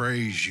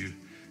 Praise you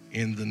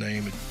in the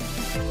name of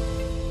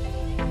Jesus.